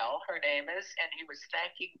 Michelle, her name is, and he was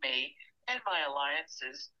thanking me and my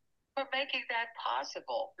alliances for making that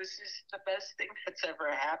possible. This is the best thing that's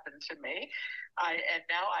ever happened to me. And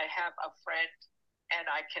now I have a friend,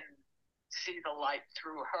 and I can see the light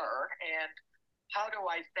through her. And how do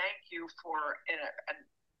I thank you for, in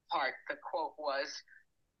part, the quote was,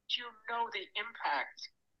 "Do you know the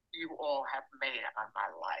impact you all have made on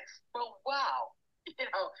my life?" Well, wow.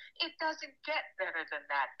 It doesn't get better than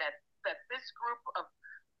that this group of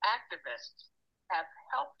activists have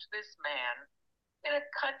helped this man in a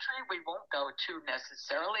country we won't go to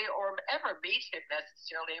necessarily or ever meet him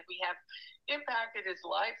necessarily. And we have impacted his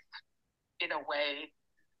life in a way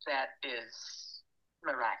that is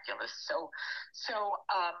miraculous. So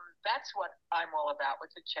that's what I'm all about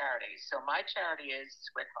with the charity. So my charity is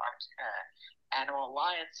Sweetheart Animal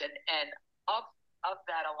Alliance, and of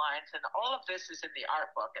that alliance, and all of this is in the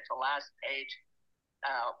art book. At the last page,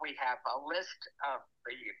 we have a list of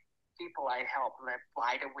the people I help. Like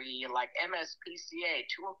Why Do We, like MSPCA.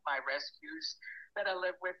 Two of my rescues that I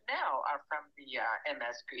live with now are from the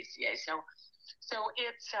MSPCA. So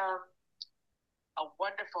it's a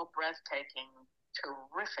wonderful, breathtaking,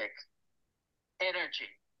 terrific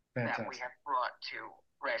energy that we have brought to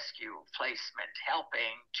rescue, placement,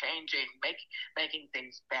 helping, changing, making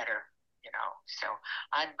things better. So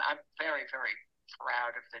I'm very, very proud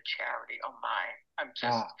of the charity. Oh my,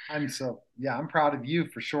 I'm proud of you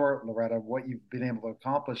for sure, Loretta, what you've been able to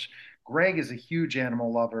accomplish. Greg is a huge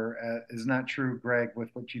animal lover. Isn't that true, Greg, with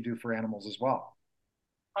what you do for animals as well?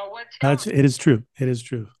 Oh, it is true. It is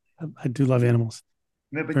true. I do love animals.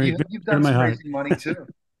 No, but you've done some raising money too.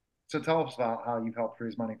 So tell us about how you've helped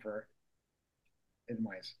raise money for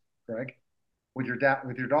Inways, Greg, with your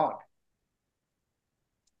dog.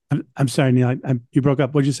 I'm sorry, Neil. You broke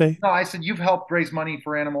up. What'd you say? No, I said you've helped raise money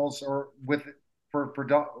for animals or with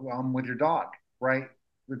your dog, right?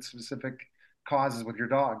 With specific causes with your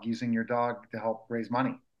dog, using your dog to help raise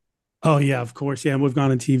money. Oh yeah, of course. Yeah, we've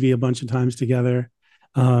gone on TV a bunch of times together.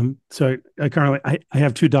 So I currently I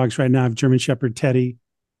have two dogs right now. I have German Shepherd Teddy,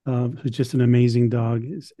 who's just an amazing dog.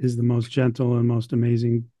 Is the most gentle and most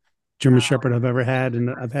amazing German Shepherd I've ever had, and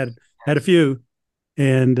I've had a few,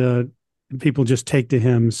 and people just take to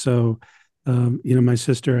him. So, my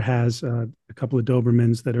sister has a couple of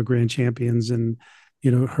Dobermans that are grand champions, and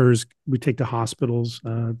hers we take to hospitals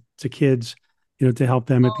to kids, to help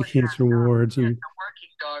them at the cancer wards and the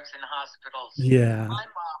working dogs in hospitals. Yeah.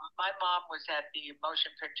 My mom was at the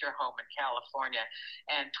motion picture home in California,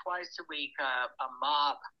 and twice a week a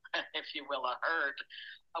mob, if you will, a herd,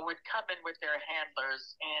 would come in with their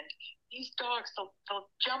handlers, and these dogs,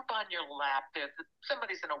 they'll jump on your lap.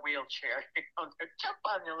 Somebody's in a wheelchair, they'll jump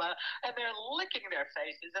on your lap, and they're licking their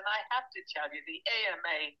faces. And I have to tell you, the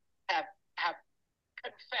AMA have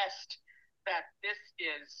confessed that this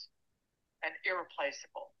is an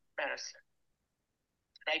irreplaceable medicine.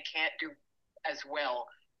 They can't do as well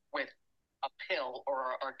with a pill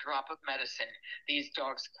or a drop of medicine. These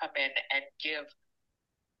dogs come in and give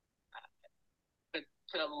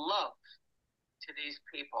the love to these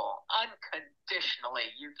people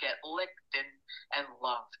unconditionally. You get licked and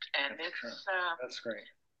loved, and that's great.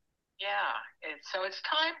 Yeah, so it's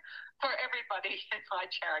time for everybody in my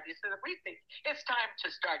charity. So that we think it's time to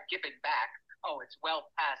start giving back. Oh, it's well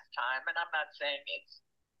past time, and I'm not saying it's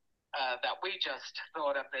that we just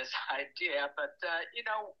thought of this idea, but the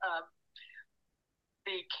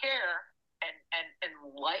care and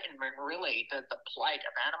enlightenment, really, the plight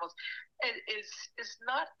of animals, is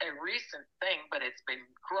not a recent thing, but it's been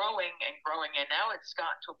growing and growing, and now it's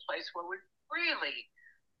gotten to a place where we really,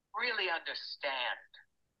 really understand